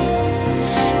life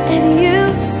and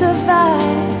you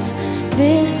survive.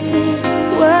 This is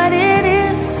what it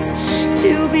is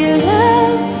to be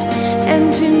loved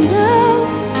and to know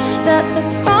that the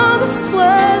promise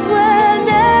was when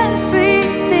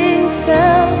everything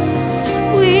fell,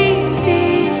 we'd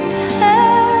be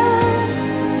held.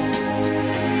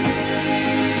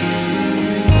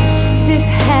 This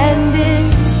hand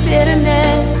is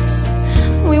bitterness,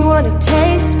 we want to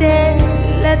taste it,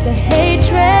 let the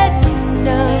hatred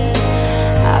numb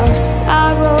our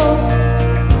sorrow.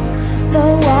 The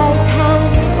wise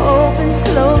hand opens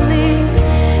slowly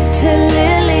to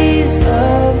lilies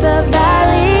of the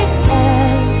valley,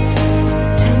 and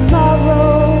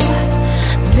tomorrow.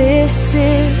 This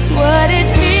is what it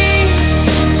means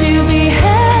to be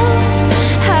held,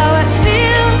 how it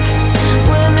feels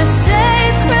when the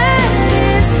sacred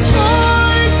is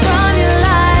torn from your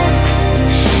life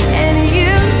and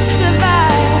you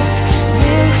survive.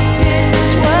 This is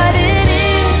what it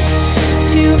is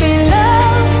to be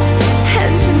loved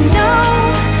and to know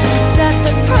that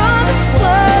the promise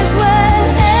was when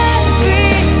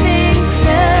everything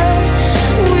fell,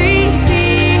 we'd be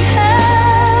held.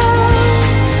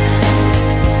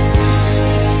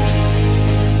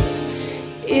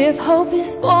 If hope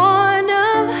is born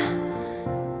of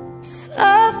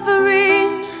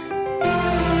suffering,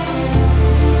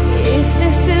 if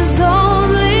this is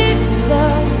only the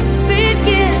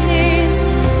beginning,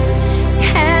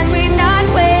 can we not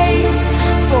wait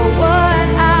for 1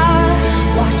 hour,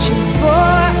 watching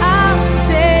for our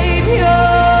Savior?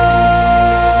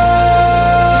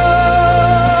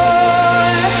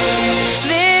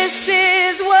 This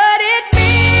is what it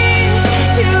means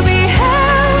to be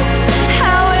held,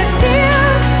 how it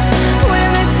feels when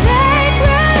the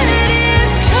sacred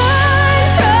is torn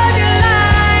from your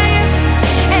life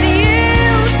and you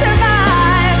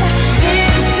survive.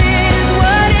 This is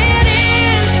what it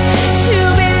is to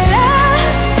be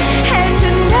loved and to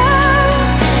know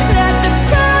that the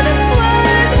promise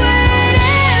was when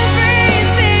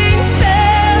everything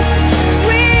fell,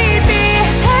 we'd be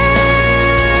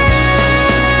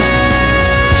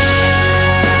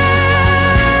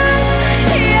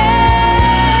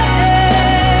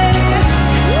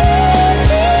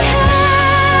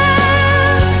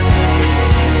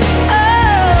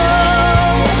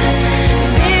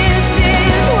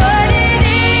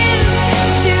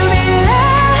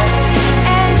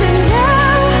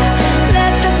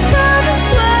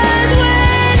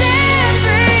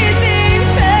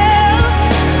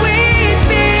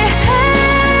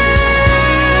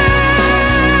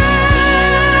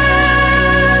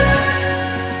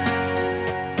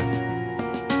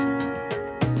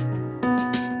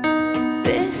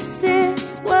This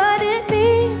is what it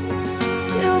means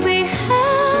to be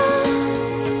held.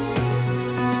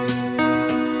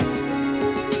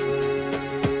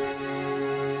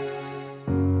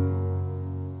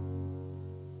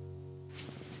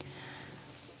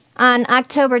 On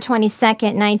October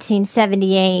 22nd,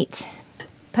 1978,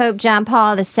 Pope John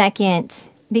Paul II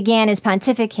began his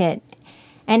pontificate,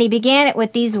 and he began it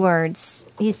with these words.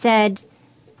 He said,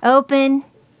 "Open,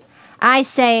 I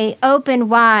say, open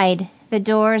wide the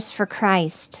doors for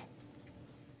Christ."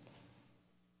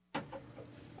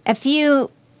 A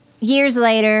few years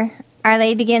later, Our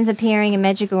Lady begins appearing in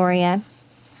Medjugorje,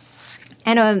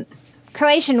 and a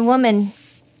Croatian woman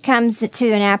comes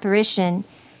to an apparition,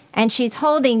 and she's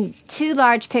holding 2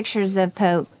 large pictures of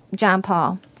Pope John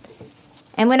Paul.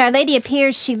 And when Our Lady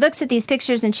appears, she looks at these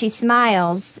pictures and she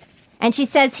smiles. And she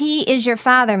says, "He is your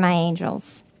Father, my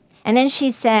angels." And then she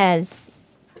says,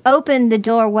 "Open the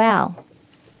door well."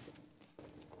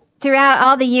 Throughout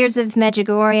all the years of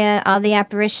Medjugorje, all the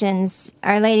apparitions,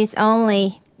 Our Lady's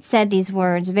only said these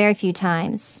words very few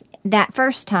times. That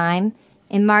first time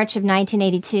in March of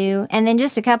 1982, and then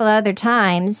just a couple other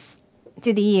times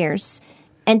through the years.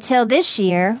 Until this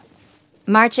year,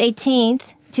 March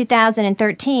 18th,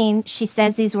 2013, she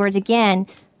says these words again,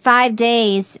 5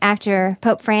 days after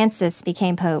Pope Francis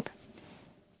became Pope.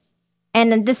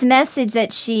 And this message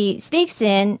that she speaks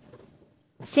in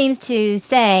seems to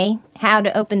say how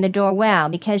to open the door well,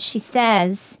 because she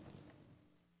says,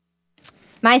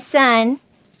 "My son,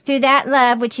 through that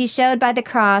love which he showed by the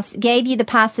cross, gave you the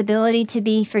possibility to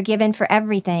be forgiven for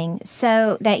everything,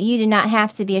 so that you do not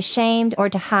have to be ashamed or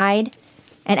to hide,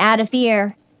 and out of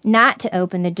fear not to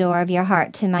open the door of your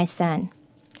heart to my Son.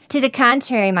 To the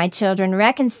contrary, my children,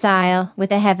 reconcile with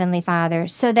the Heavenly Father,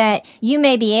 so that you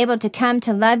may be able to come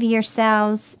to love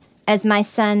yourselves as my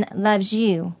Son loves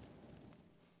you."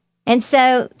 And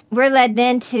so we're led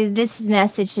then to this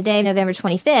message today, November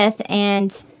 25th,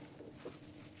 and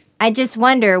I just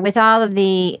wonder, with all of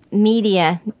the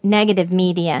media, negative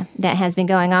media that has been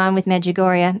going on with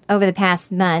Medjugorje over the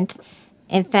past month,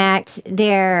 in fact,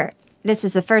 this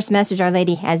was the first message Our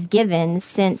Lady has given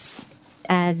since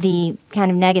the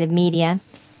kind of negative media.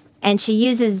 And she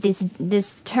uses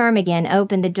this term again,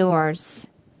 "open the doors."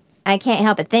 I can't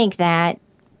help but think that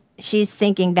she's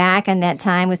thinking back on that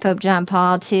time with Pope John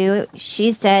Paul II.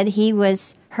 She said he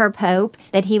was her pope,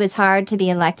 that he was hard to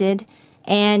be elected,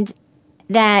 and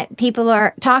that people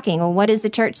are talking, well, what is the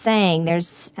church saying?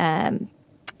 There's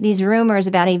these rumors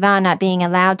about Ivan not being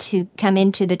allowed to come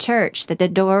into the church, that the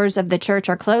doors of the church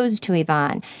are closed to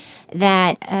Ivan,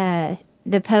 that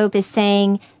the Pope is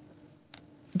saying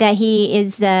that he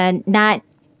is not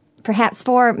perhaps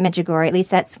for Medjugorje. At least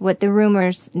that's what the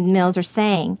rumors mills are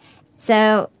saying.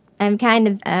 So I'm kind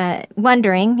of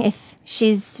wondering if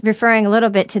she's referring a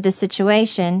little bit to the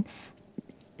situation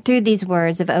through these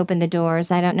words of "open the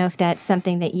doors." I don't know if that's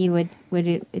something that you would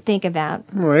think about.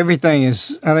 Well, everything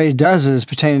Our Lady does is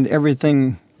pertaining to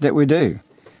everything that we do.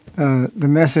 The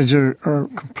message are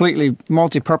completely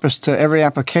multi-purpose to every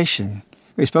application.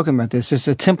 We've spoken about this. It's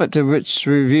a template to which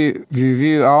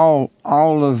review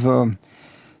all of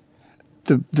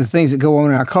the things that go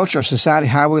on in our culture, our society,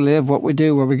 how we live, what we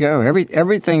do, where we go.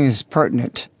 Everything is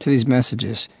pertinent to these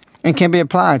messages and can be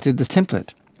applied to the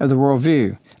template of the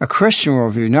worldview. A Christian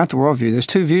worldview, not the worldview. There's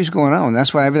two views going on.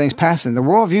 That's why everything's passing. The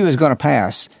worldview is going to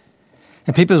pass.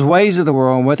 And people's ways of the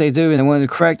world and what they do and they want to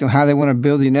correct and how they want to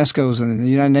build the UNESCO's and the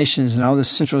United Nations and all this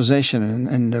centralization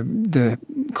and the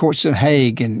courts of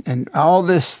Hague and all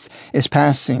this is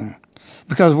passing.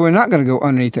 Because we're not going to go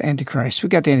underneath the Antichrist.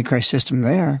 We've got the Antichrist system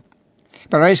there.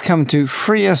 But Our Lady's come to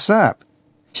free us up.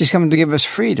 She's coming to give us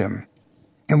freedom.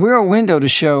 And we're a window to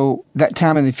show that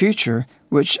time in the future,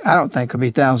 which I don't think will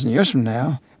be 1,000 years from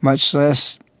now, much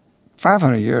less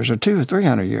 500 years or 200 or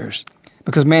 300 years.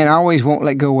 Because man always won't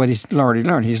let go of what he's already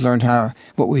learned. He's learned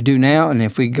what we do now, and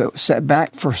if we go set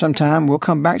back for some time, we'll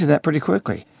come back to that pretty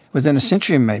quickly, within a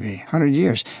century maybe, 100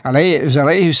 years. It was Our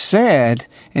Lady who said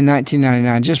in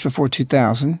 1999, just before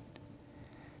 2000,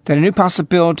 that a new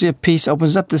possibility of peace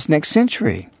opens up this next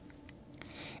century.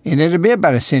 And it'll be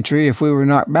about a century if we were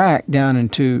knocked back down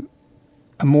into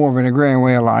a more of an agrarian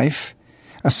way of life,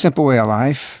 a simple way of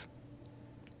life,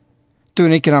 through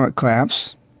an economic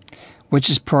collapse, which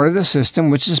is part of the system,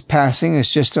 which is passing.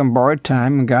 It's just on borrowed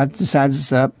time, and God decides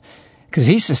it's up because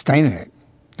He's sustaining it.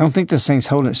 Don't think this thing's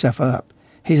holding itself up.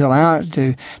 He's allowing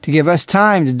it to give us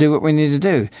time to do what we need to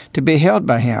do, to be held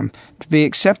by Him, to be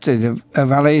accepted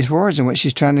of Our Lady's words and what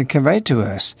she's trying to convey to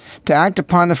us, to act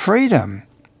upon the freedom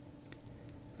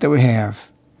that we have.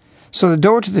 So the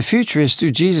door to the future is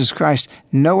through Jesus Christ,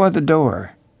 no other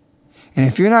door. And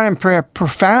if you're not in prayer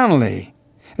profoundly,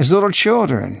 as little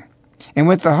children, and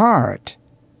with the heart,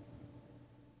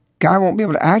 God won't be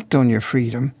able to act on your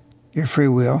freedom, your free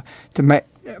will, to make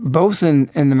both in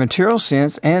the material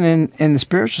sense and in the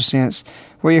spiritual sense,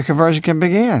 where your conversion can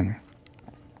begin.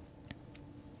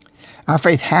 Our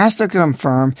faith has to come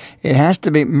firm. It has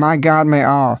to be, my God, may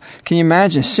all. Can you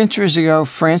imagine, centuries ago,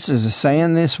 Francis is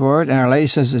saying this word, and Our Lady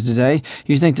says it today.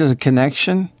 You think there's a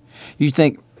connection? You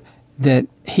think that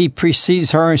he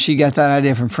precedes her and she got that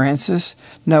idea from Francis?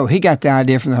 No, he got the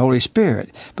idea from the Holy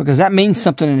Spirit, because that means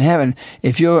something in heaven.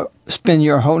 If you spend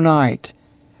your whole night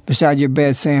beside your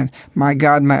bed saying, my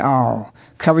God, may all,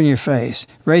 covering your face,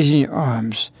 raising your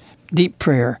arms, deep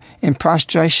prayer, in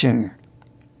prostration,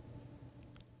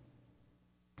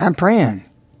 I'm praying.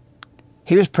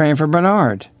 He was praying for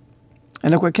Bernard.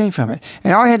 And look what came from it.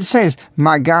 And all he had to say is,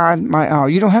 my God, my all.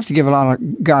 You don't have to give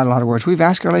God a lot of words. We've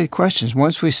asked Our Lady questions.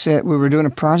 Once we were doing a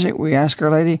project, we asked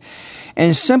Our Lady,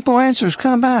 and simple answers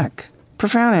come back.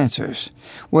 Profound answers.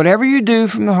 Whatever you do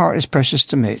from the heart is precious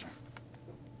to me.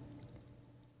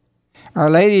 Our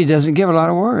Lady doesn't give a lot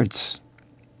of words.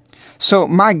 So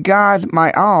my God,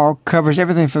 my all covers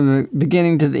everything from the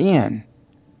beginning to the end.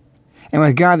 And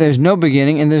with God, there's no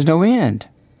beginning and there's no end.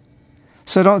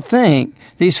 So don't think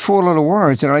these 4 little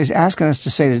words that Our Lady's asking us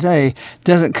to say today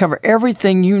doesn't cover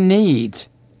everything you need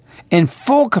in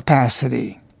full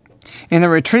capacity. In the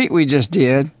retreat we just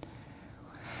did,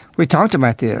 we talked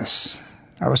about this.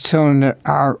 I was telling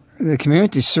the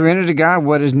community, surrender to God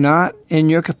what is not in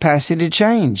your capacity to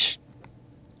change.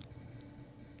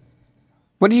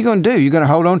 What are you going to do? You're going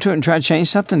to hold on to it and try to change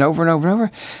something over and over and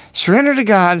over? Surrender to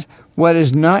God what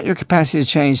is not your capacity to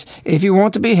change. If you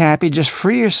want to be happy, just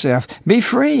free yourself. Be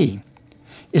free.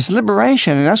 It's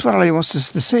liberation, and that's what Our Lady wants us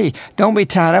to see. Don't be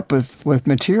tied up with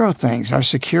material things. Our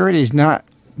security is not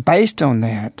based on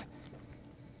that.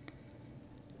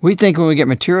 We think when we get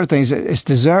material things, it's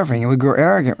deserving, and we grow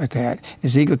arrogant with that.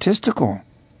 It's egotistical.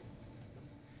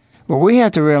 Well, we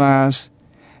have to realize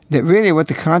that really what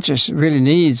the conscious really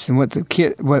needs and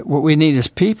what we need as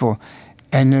people,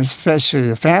 and especially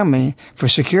the family, for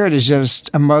security is just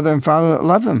a mother and father that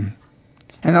love them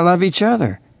and that love each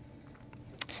other.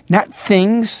 Not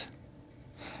things.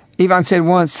 Yvonne said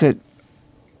once that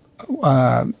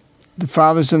the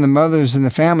fathers and the mothers in the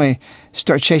family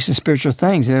start chasing spiritual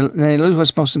things. They lose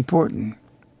what's most important.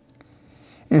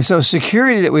 And so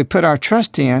security that we put our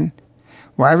trust in,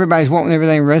 while everybody's wanting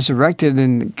everything resurrected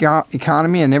in the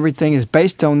economy and everything is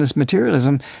based on this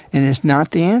materialism, and it's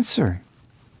not the answer.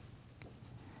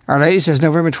 Our Lady says,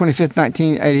 November 25th,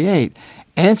 1988,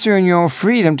 answer in your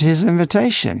freedom to His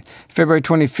invitation, February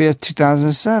 25th,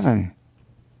 2007.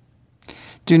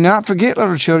 Do not forget,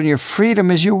 little children, your freedom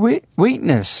is your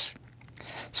weakness.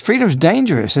 Freedom's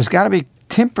dangerous. It's got to be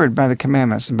tempered by the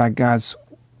commandments and by God's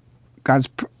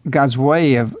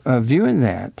way of viewing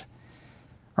that,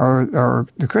 or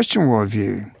the Christian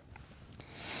worldview.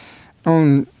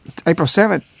 On April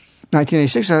 7th,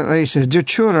 1986, Our Lady says, Dear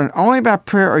children, only by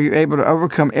prayer are you able to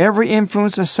overcome every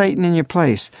influence of Satan in your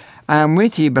place. I am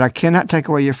with you, but I cannot take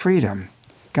away your freedom.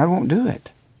 God won't do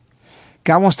it.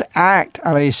 God wants to act,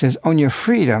 Our Lady says, on your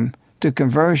freedom to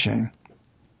conversion.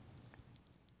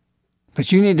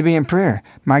 But you need to be in prayer.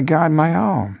 My God, my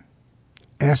all.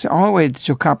 And that's the only way that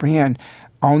you'll comprehend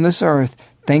on this earth,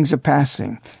 things are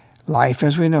passing. Life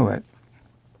as we know it.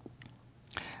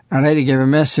 Our Lady gave a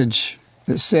message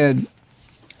that said,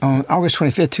 on August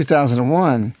 25th,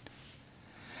 2001,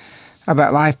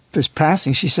 about life is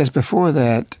passing. She says before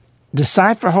that,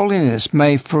 decide for holiness.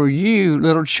 May for you,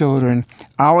 little children,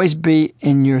 always be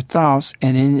in your thoughts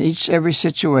and in every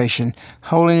situation,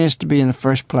 holiness to be in the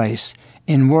first place,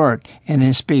 in work and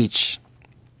in speech.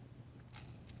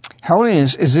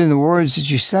 Holiness is in the words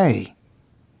that you say.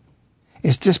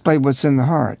 It's displayed what's in the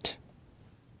heart.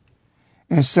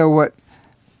 And so what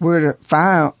we're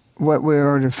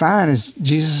to find is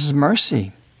Jesus'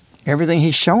 mercy. Everything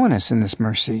He's showing us in this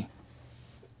mercy.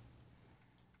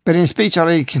 But in speech, Our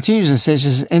Lady continues and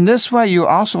says, in this way you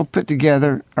also put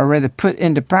together, or rather put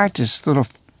into practice, little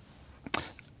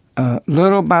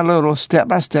by little, step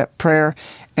by step prayer,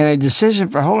 and a decision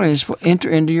for holiness will enter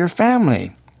into your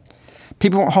family.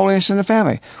 People want holiness in the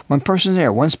family. One person's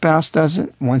there. One spouse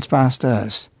doesn't. One spouse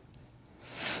does.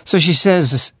 So she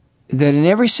says that in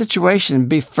every situation,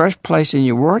 be first place in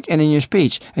your work and in your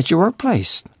speech. At your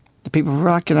workplace, the people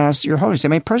recognize your holiness. They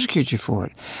may persecute you for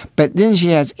it. But then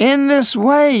she adds, in this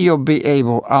way, you'll be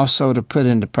able also to put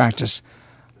into practice,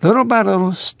 little by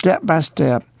little, step by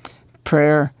step,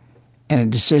 prayer and a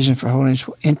decision for holiness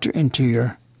will enter into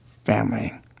your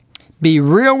family. Be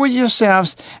real with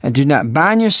yourselves and do not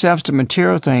bind yourselves to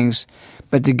material things,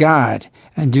 but to God.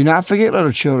 And do not forget,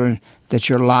 little children, that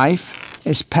your life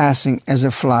is passing as a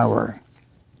flower.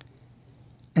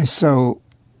 And so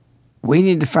we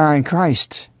need to find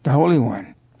Christ, the Holy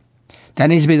One. That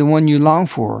needs to be the one you long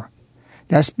for.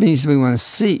 That needs to be the one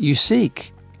you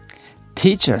seek.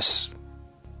 Teach us.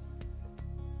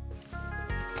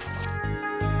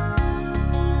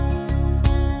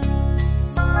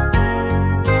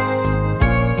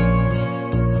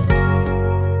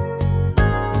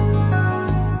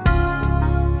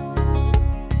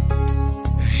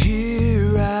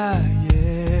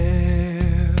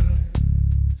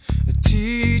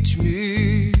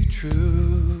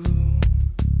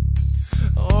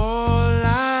 All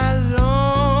I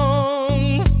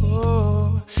long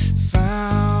for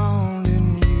found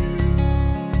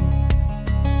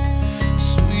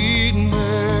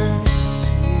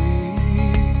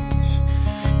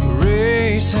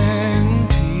grace and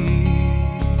peace.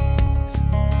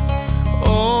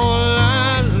 All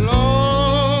I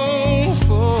long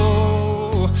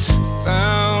for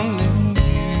found in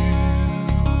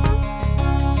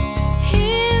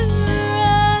Here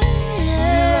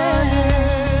I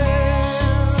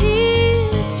am.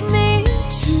 Teach me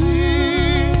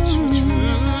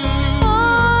true.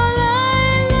 All I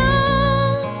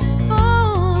long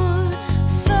for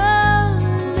found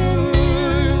in you.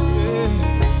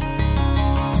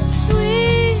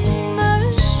 Sweet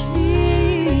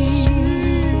mercy,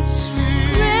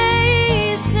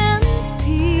 grace and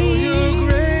peace. your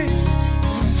grace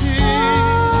and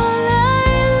All I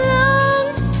long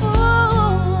for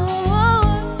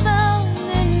found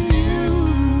in you.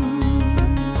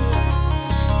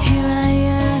 Here I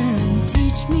am,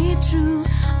 teach me true.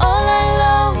 All I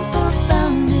long for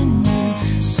found in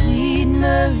you. Sweet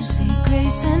mercy,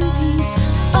 grace and peace.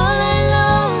 All I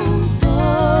long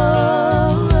for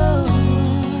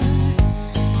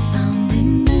found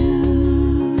in you.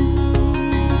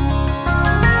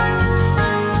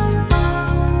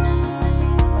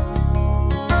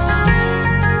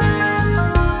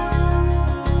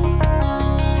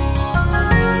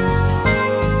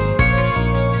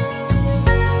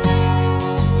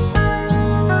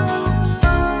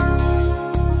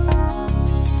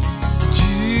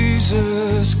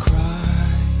 Jesus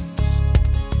Christ,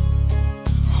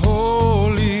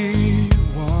 Holy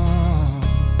One,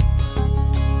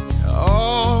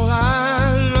 all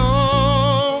I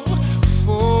long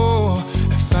for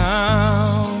I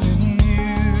found in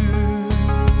you.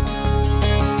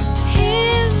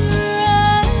 Here I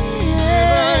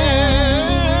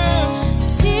am.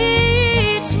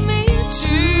 Teach me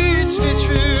Teach me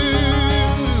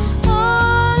true.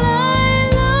 all I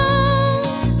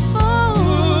long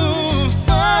for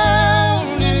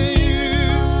Found in you.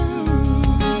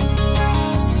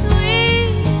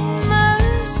 sweet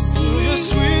mercy, Your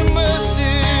sweet mercy.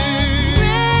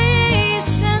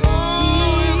 grace and Oh,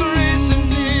 your grace and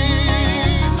peace.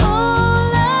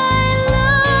 all I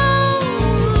long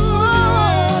for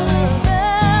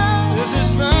found. This is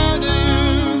found in you.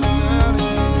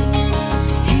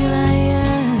 Here I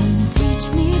am, teach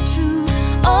me true.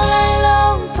 All I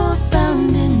long for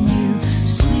found in you.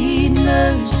 Sweet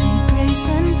mercy, grace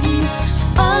and peace.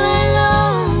 All I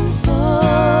long for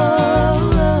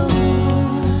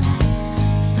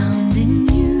found in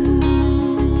you.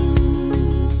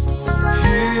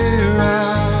 Here I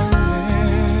am.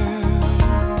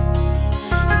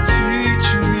 Teach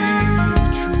me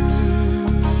true.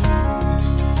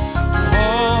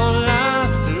 All I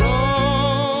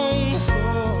long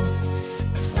for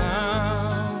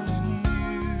found in you.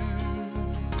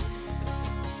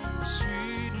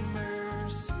 Sweet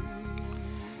mercy.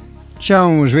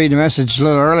 Joan was reading a message a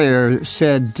little earlier that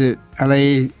said to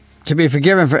be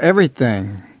forgiven for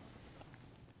everything.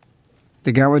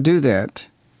 That God would do that.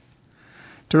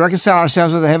 To reconcile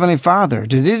ourselves with the Heavenly Father.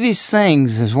 To do these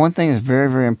things is one thing that's very,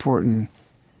 very important.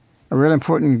 A real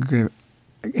important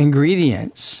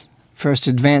ingredients for us to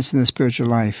advance in the spiritual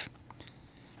life.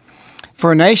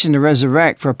 For a nation to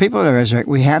resurrect, for a people to resurrect,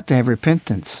 we have to have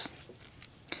repentance.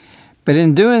 But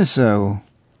in doing so,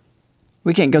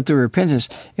 we can't go through repentance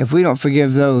if we don't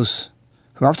forgive those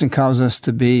who often cause us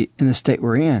to be in the state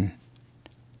we're in.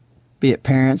 Be it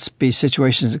parents, be it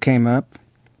situations that came up.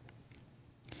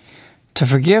 To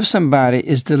forgive somebody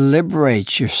is to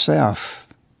liberate yourself.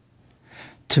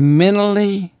 To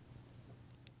mentally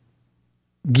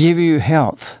give you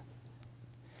health.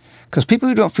 Because people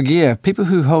who don't forgive, people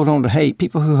who hold on to hate,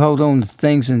 people who hold on to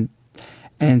things and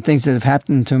things that have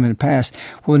happened to them in the past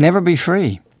will never be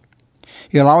free.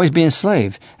 You'll always be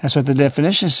enslaved. That's what the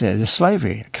definition says. It's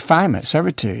slavery, confinement,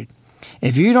 servitude.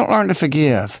 If you don't learn to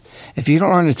forgive, if you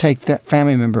don't learn to take that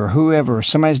family member or whoever, or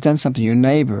somebody's done something, your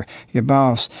neighbor, your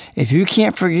boss, if you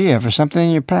can't forgive for something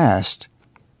in your past,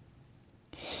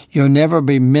 you'll never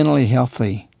be mentally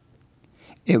healthy.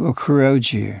 It will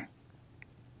corrode you.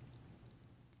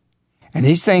 And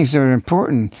these things are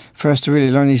important for us to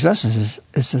really learn these lessons.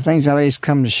 It's the things that He's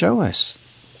come to show us.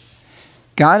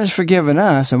 God has forgiven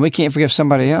us, and we can't forgive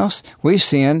somebody else. We've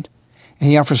sinned, and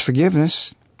He offers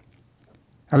forgiveness.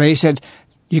 Our lady said,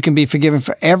 you can be forgiven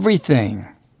for everything.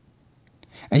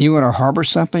 And you want to harbor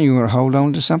something? You want to hold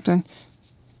on to something?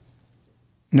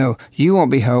 No, you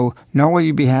won't be whole, nor will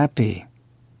you be happy.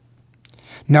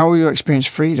 Nor will you experience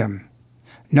freedom.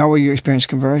 Nor will you experience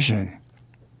conversion.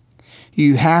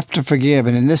 You have to forgive.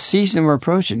 And in this season we're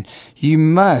approaching, you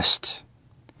must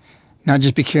not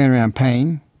just be carrying around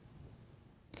pain,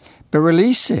 but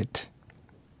release it.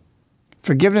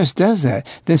 Forgiveness does that.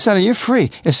 Then suddenly you're free.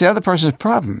 It's the other person's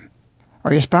problem,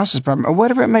 or your spouse's problem, or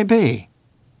whatever it may be.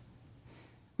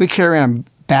 We carry around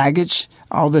baggage,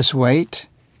 all this weight,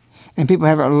 and people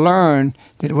haven't learned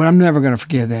that, well, I'm never going to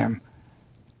forgive them.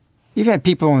 You've had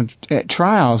people at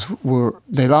trials where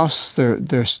they lost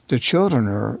their children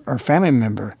or family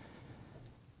member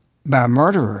by a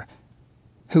murderer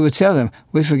who would tell them,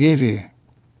 we forgive you.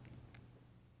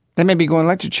 They may be going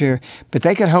electric chair, but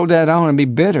they could hold that on and be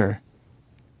bitter.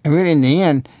 And really, in the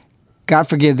end, God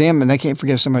forgive them and they can't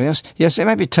forgive somebody else. Yes, it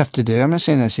might be tough to do. I'm not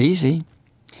saying that's easy.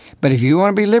 But if you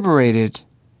want to be liberated,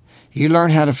 you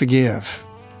learn how to forgive.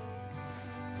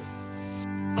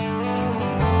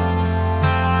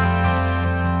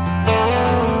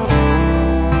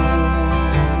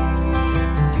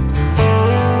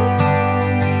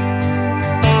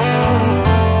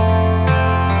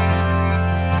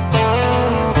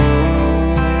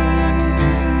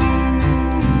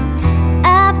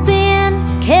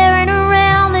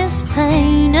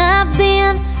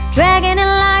 Dragging it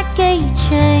like a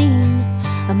chain,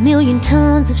 1,000,000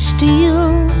 tons of steel.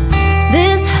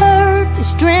 This hurt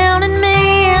is drowning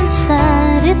me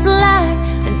inside. It's like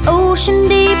an ocean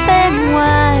deep and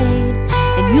wide,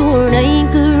 and you're an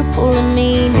anchor pulling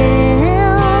me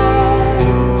down,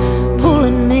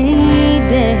 pulling me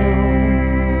down.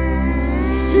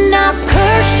 And I've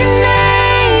cursed your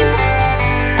name,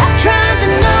 I've tried to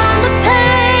numb the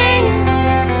pain.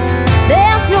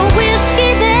 There's no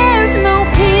whiskey, there's no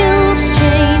pills to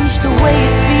change the way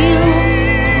it feels.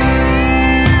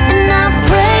 And I've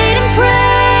prayed and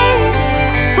prayed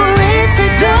for it to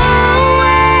go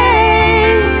away.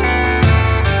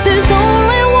 There's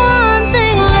only one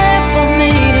thing left for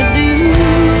me to do.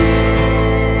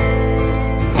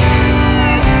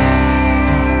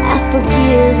 I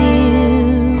forgive you.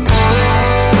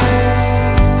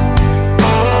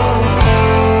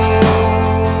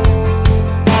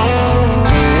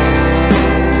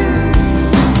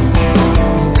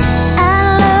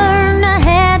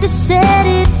 Set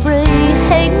it free.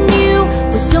 Hating you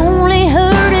was only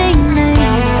hurting me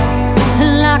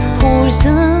like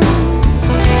poison.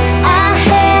 I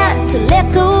had to let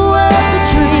go of the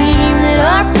dream that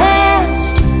our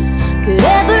past could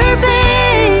ever be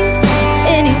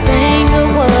anything but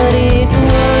what it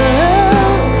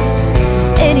was,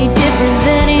 any different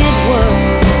than it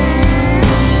was.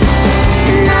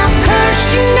 And I've cursed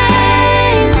your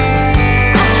name,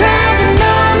 I've tried to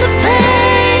numb the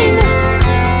pain.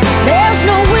 There's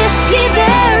no whiskey,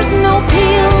 there's no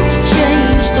pill to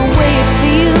change the way it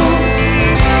feels.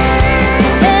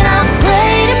 And I've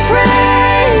prayed and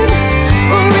prayed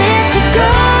for it to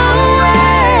go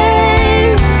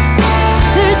away.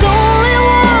 There's only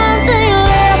one thing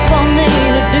left for me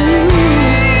to do.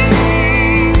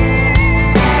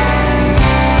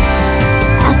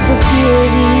 I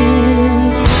forgive you.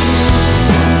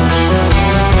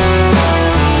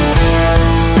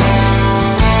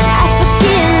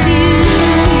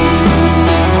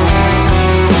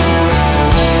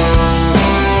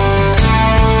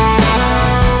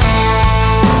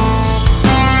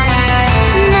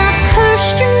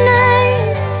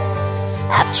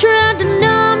 Tried to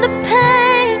numb the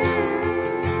pain.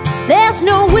 There's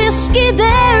no whiskey,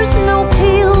 there's no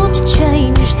pill to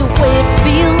change the way it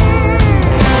feels.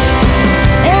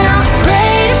 And I've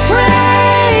prayed and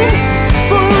prayed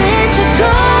for it to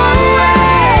go away.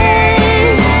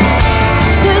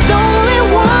 There's only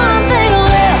one thing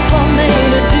left for me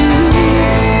to do.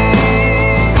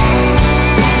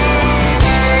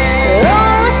 The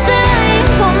only thing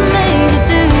for me to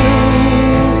do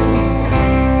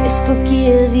is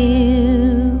forgive you.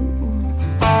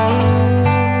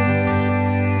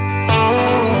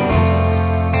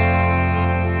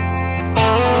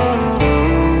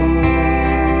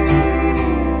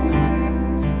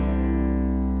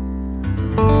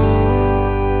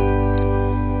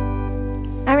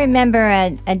 I remember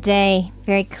a day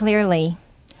very clearly.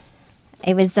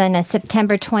 It was on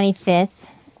September 25th.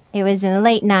 It was in the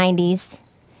late 90s.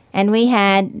 And we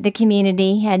had, the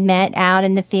community had met out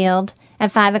in the field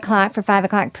at 5 o'clock for 5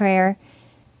 o'clock prayer.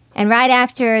 And right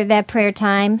after that prayer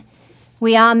time,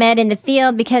 we all met in the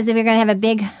field because we were going to have a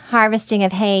big harvesting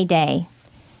of hay day.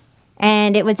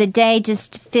 And it was a day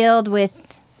just filled with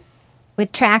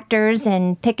tractors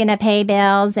and picking up hay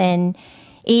bales and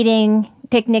eating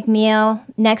picnic meal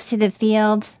next to the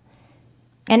fields.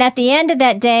 And at the end of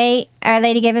that day, Our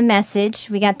Lady gave a message.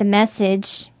 We got the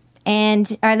message.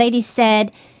 And Our Lady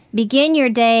said, begin your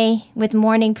day with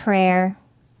morning prayer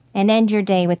and end your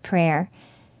day with prayer.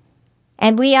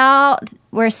 And we all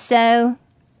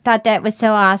thought that was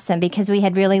so awesome because we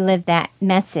had really lived that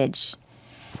message.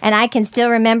 And I can still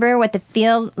remember what the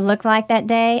field looked like that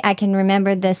day. I can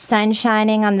remember the sun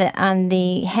shining on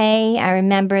the hay. I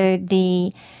remember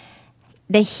the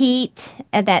the heat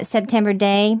of that September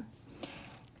day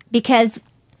because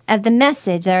of the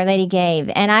message that Our Lady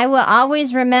gave. And I will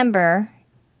always remember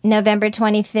November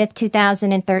 25th,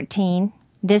 2013,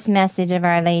 this message of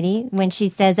Our Lady when she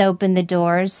says, open the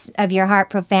doors of your heart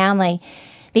profoundly,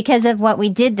 because of what we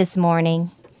did this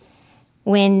morning.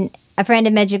 When a friend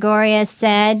of Medjugorje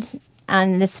said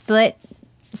on the split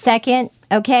second,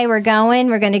 okay, we're going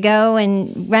to go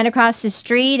and run across the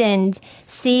street and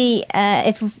see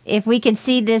if we can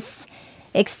see this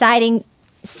exciting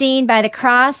scene by the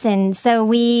cross. And so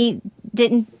we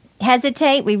didn't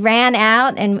hesitate. We ran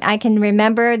out, and I can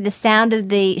remember the sound of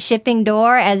the shipping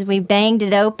door as we banged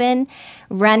it open,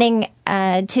 running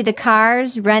to the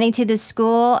cars, running to the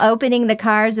school, opening the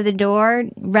cars of the door,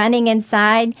 running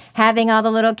inside, having all the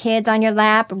little kids on your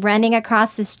lap, running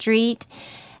across the street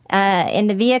in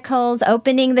the vehicles,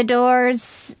 opening the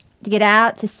doors to get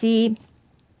out to see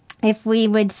if we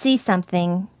would see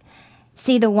something,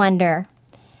 see the wonder.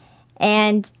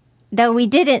 And though we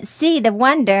didn't see the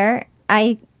wonder,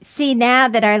 I see now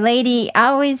that Our Lady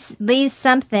always leaves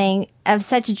something of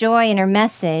such joy in her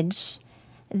message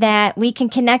that we can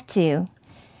connect to.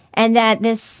 And that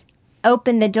this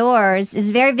open the doors is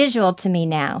very visual to me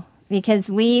now, because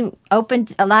we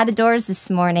opened a lot of doors this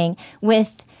morning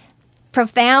with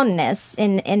profoundness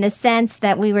in the sense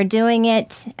that we were doing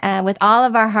it with all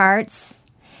of our hearts,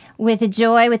 with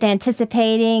joy, with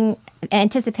anticipation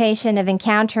of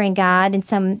encountering God in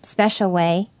some special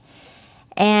way.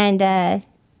 And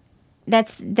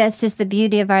that's just the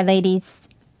beauty of Our Lady's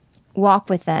walk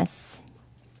with us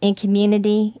in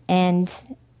community. And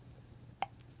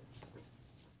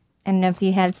I don't know if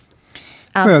you have.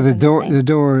 Well, the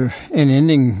door in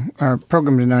ending our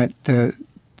program tonight,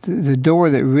 the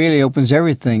door that really opens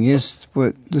everything is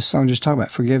what the song just talked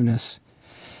about, forgiveness.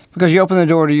 Because you open the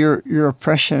door to your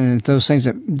oppression and those things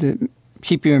that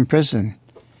keep you in prison.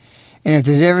 And if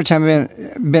there's ever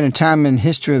been a time in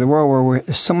history of the world where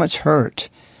there's so much hurt,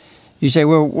 you say,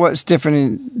 well, what's different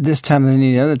in this time than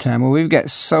any other time? Well, we've got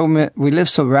we live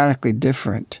so radically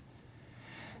different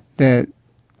that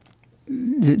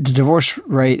the divorce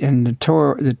rate and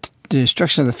the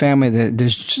destruction of the family, the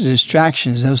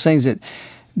distractions, those things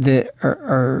that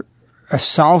are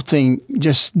assaulting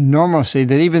just normalcy,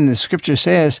 that even the scripture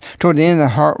says toward the end the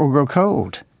heart will grow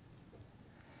cold,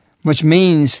 which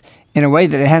means in a way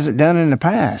that it hasn't done in the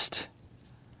past.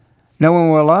 No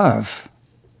one will love.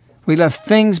 We love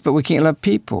things, but we can't love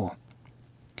people.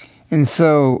 And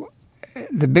so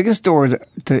the biggest door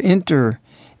to enter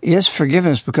is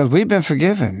forgiveness, because we've been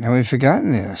forgiven and we've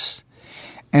forgotten this.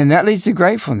 And that leads to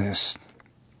gratefulness.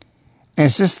 And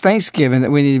it's this Thanksgiving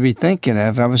that we need to be thinking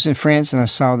of. I was in France and I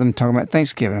saw them talking about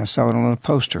Thanksgiving. I saw it on a little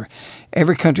poster.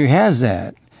 Every country has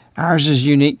that. Ours is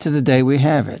unique to the day we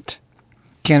have it.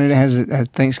 Canada has a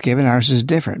Thanksgiving. Ours is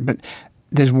different. But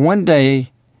there's one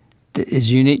day that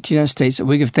is unique to the United States that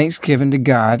we give Thanksgiving to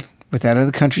God without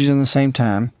other countries at the same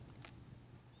time,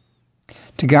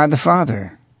 to God the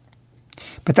Father.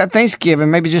 But that Thanksgiving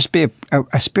maybe just be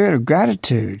a spirit of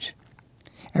gratitude.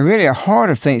 And really a heart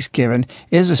of thanksgiving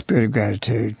is a spirit of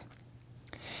gratitude.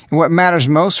 And what matters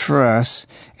most for us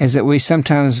is that we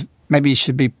sometimes maybe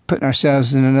should be putting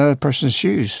ourselves in another person's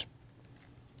shoes.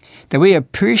 That we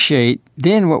appreciate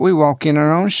then what we walk in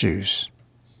our own shoes.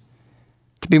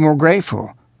 To be more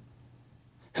grateful.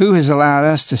 Who has allowed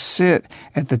us to sit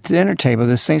at the dinner table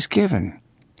this Thanksgiving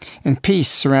in peace,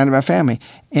 surrounded by family,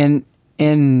 and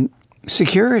in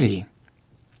security.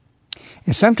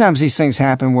 And sometimes these things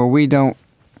happen where we don't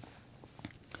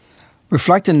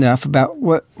reflect enough about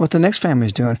what the next family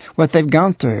is doing, what they've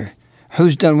gone through,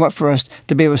 who's done what for us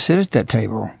to be able to sit at that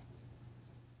table.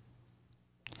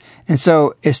 And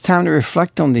so it's time to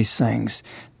reflect on these things,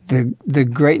 the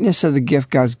greatness of the gift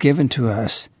God's given to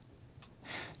us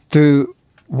through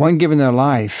one giving their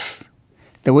life,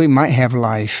 that we might have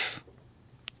life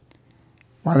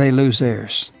while they lose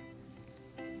theirs.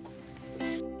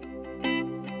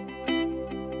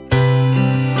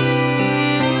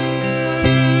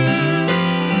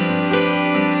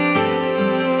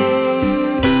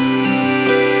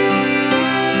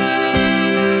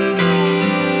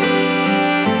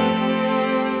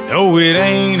 No, it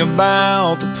ain't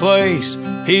about the place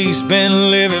he's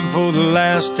been living for the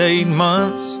last 8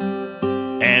 months.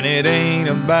 And it ain't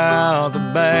about the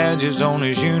badges on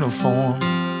his uniform.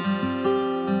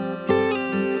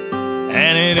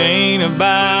 And it ain't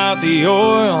about the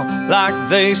oil like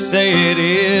they say it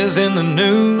is in the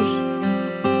news.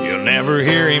 You'll never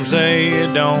hear him say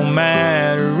it don't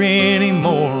matter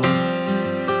anymore.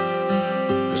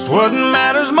 'Cause what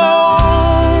matters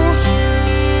most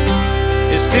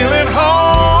is still at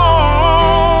home.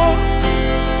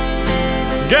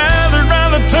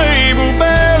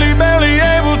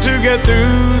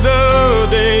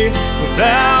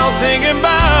 without thinking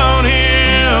about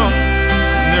him,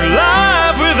 and their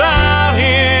life without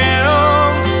him.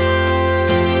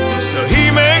 So he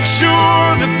makes sure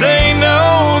that they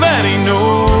know that he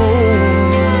knows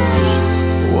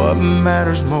what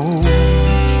matters most.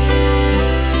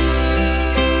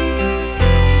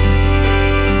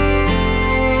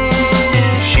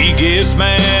 She gets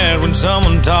mad when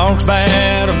someone talks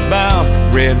bad about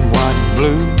red, white, and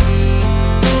blue.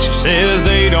 She says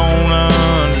they don't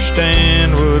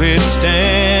understand what it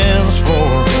stands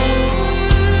for.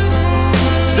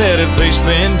 Said if they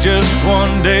spend just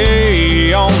one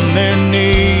day on their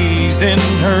knees in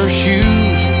her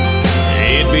shoes,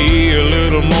 they'd be a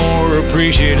little more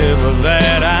appreciative of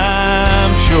that,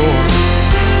 I'm sure.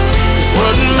 'Cause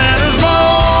what matters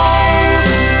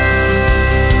most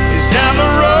is down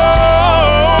the road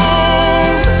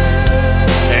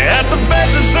at the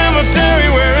Bethlehem Cemetery,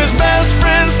 where his best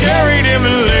friends carried him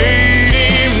and laid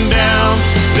him down.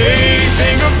 They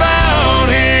think about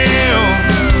him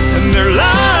and their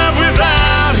life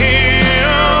without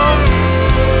him.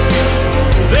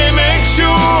 They make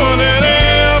sure that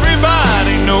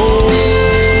everybody knows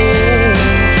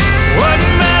what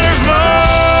matters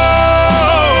most.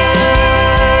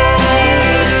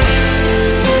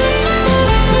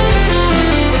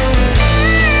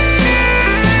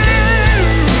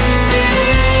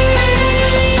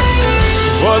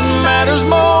 What matters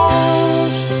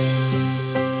most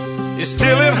is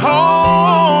still at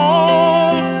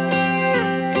home.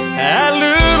 That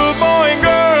little boy and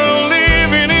girl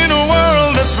living in a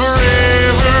world that's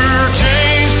forever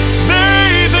changed.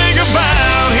 They think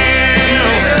about him,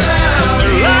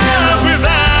 their life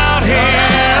without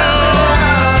him.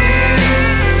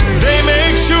 They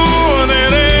make sure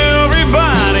that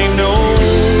everybody knows.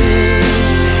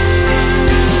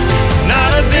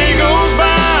 Not a day goes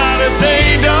by that they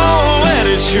don't let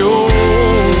it show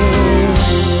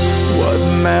what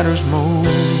matters most.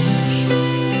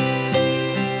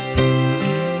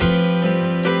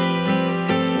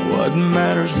 What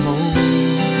matters most.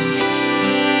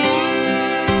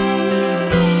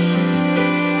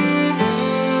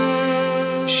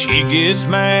 She gets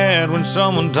mad when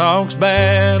someone talks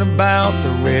bad about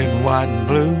the red, white, and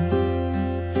blue.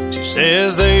 She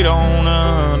says they don't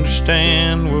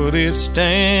understand what it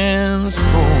stands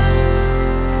for.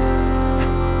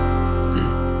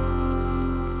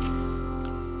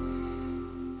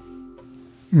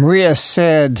 Maria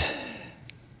said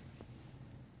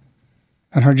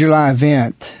on her July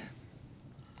event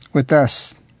with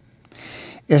us,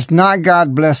 it's not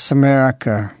God bless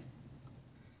America.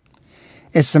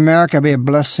 It's America be a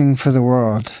blessing for the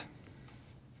world.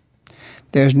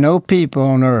 There's no people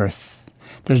on earth,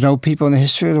 there's no people in the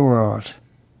history of the world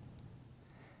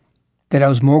that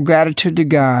owes more gratitude to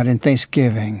God and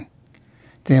thanksgiving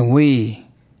than we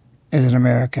as an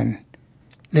American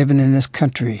living in this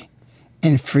country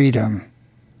in freedom.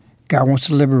 God wants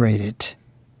to liberate it,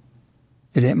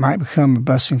 that it might become a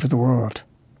blessing for the world.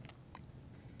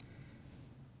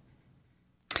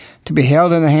 To be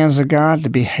held in the hands of God, to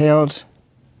be held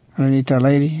underneath Our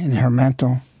Lady in her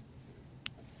mantle.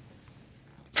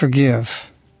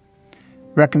 Forgive,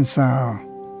 reconcile,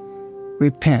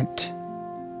 repent,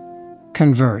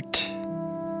 convert.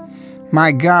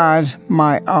 My God,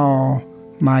 my all,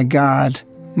 my God,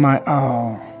 my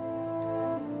all.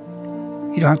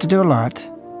 You don't have to do a lot.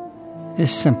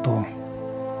 It's simple.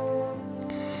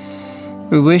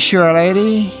 We wish you, Our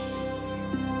Lady.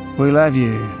 We love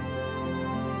you.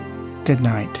 Good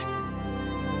night.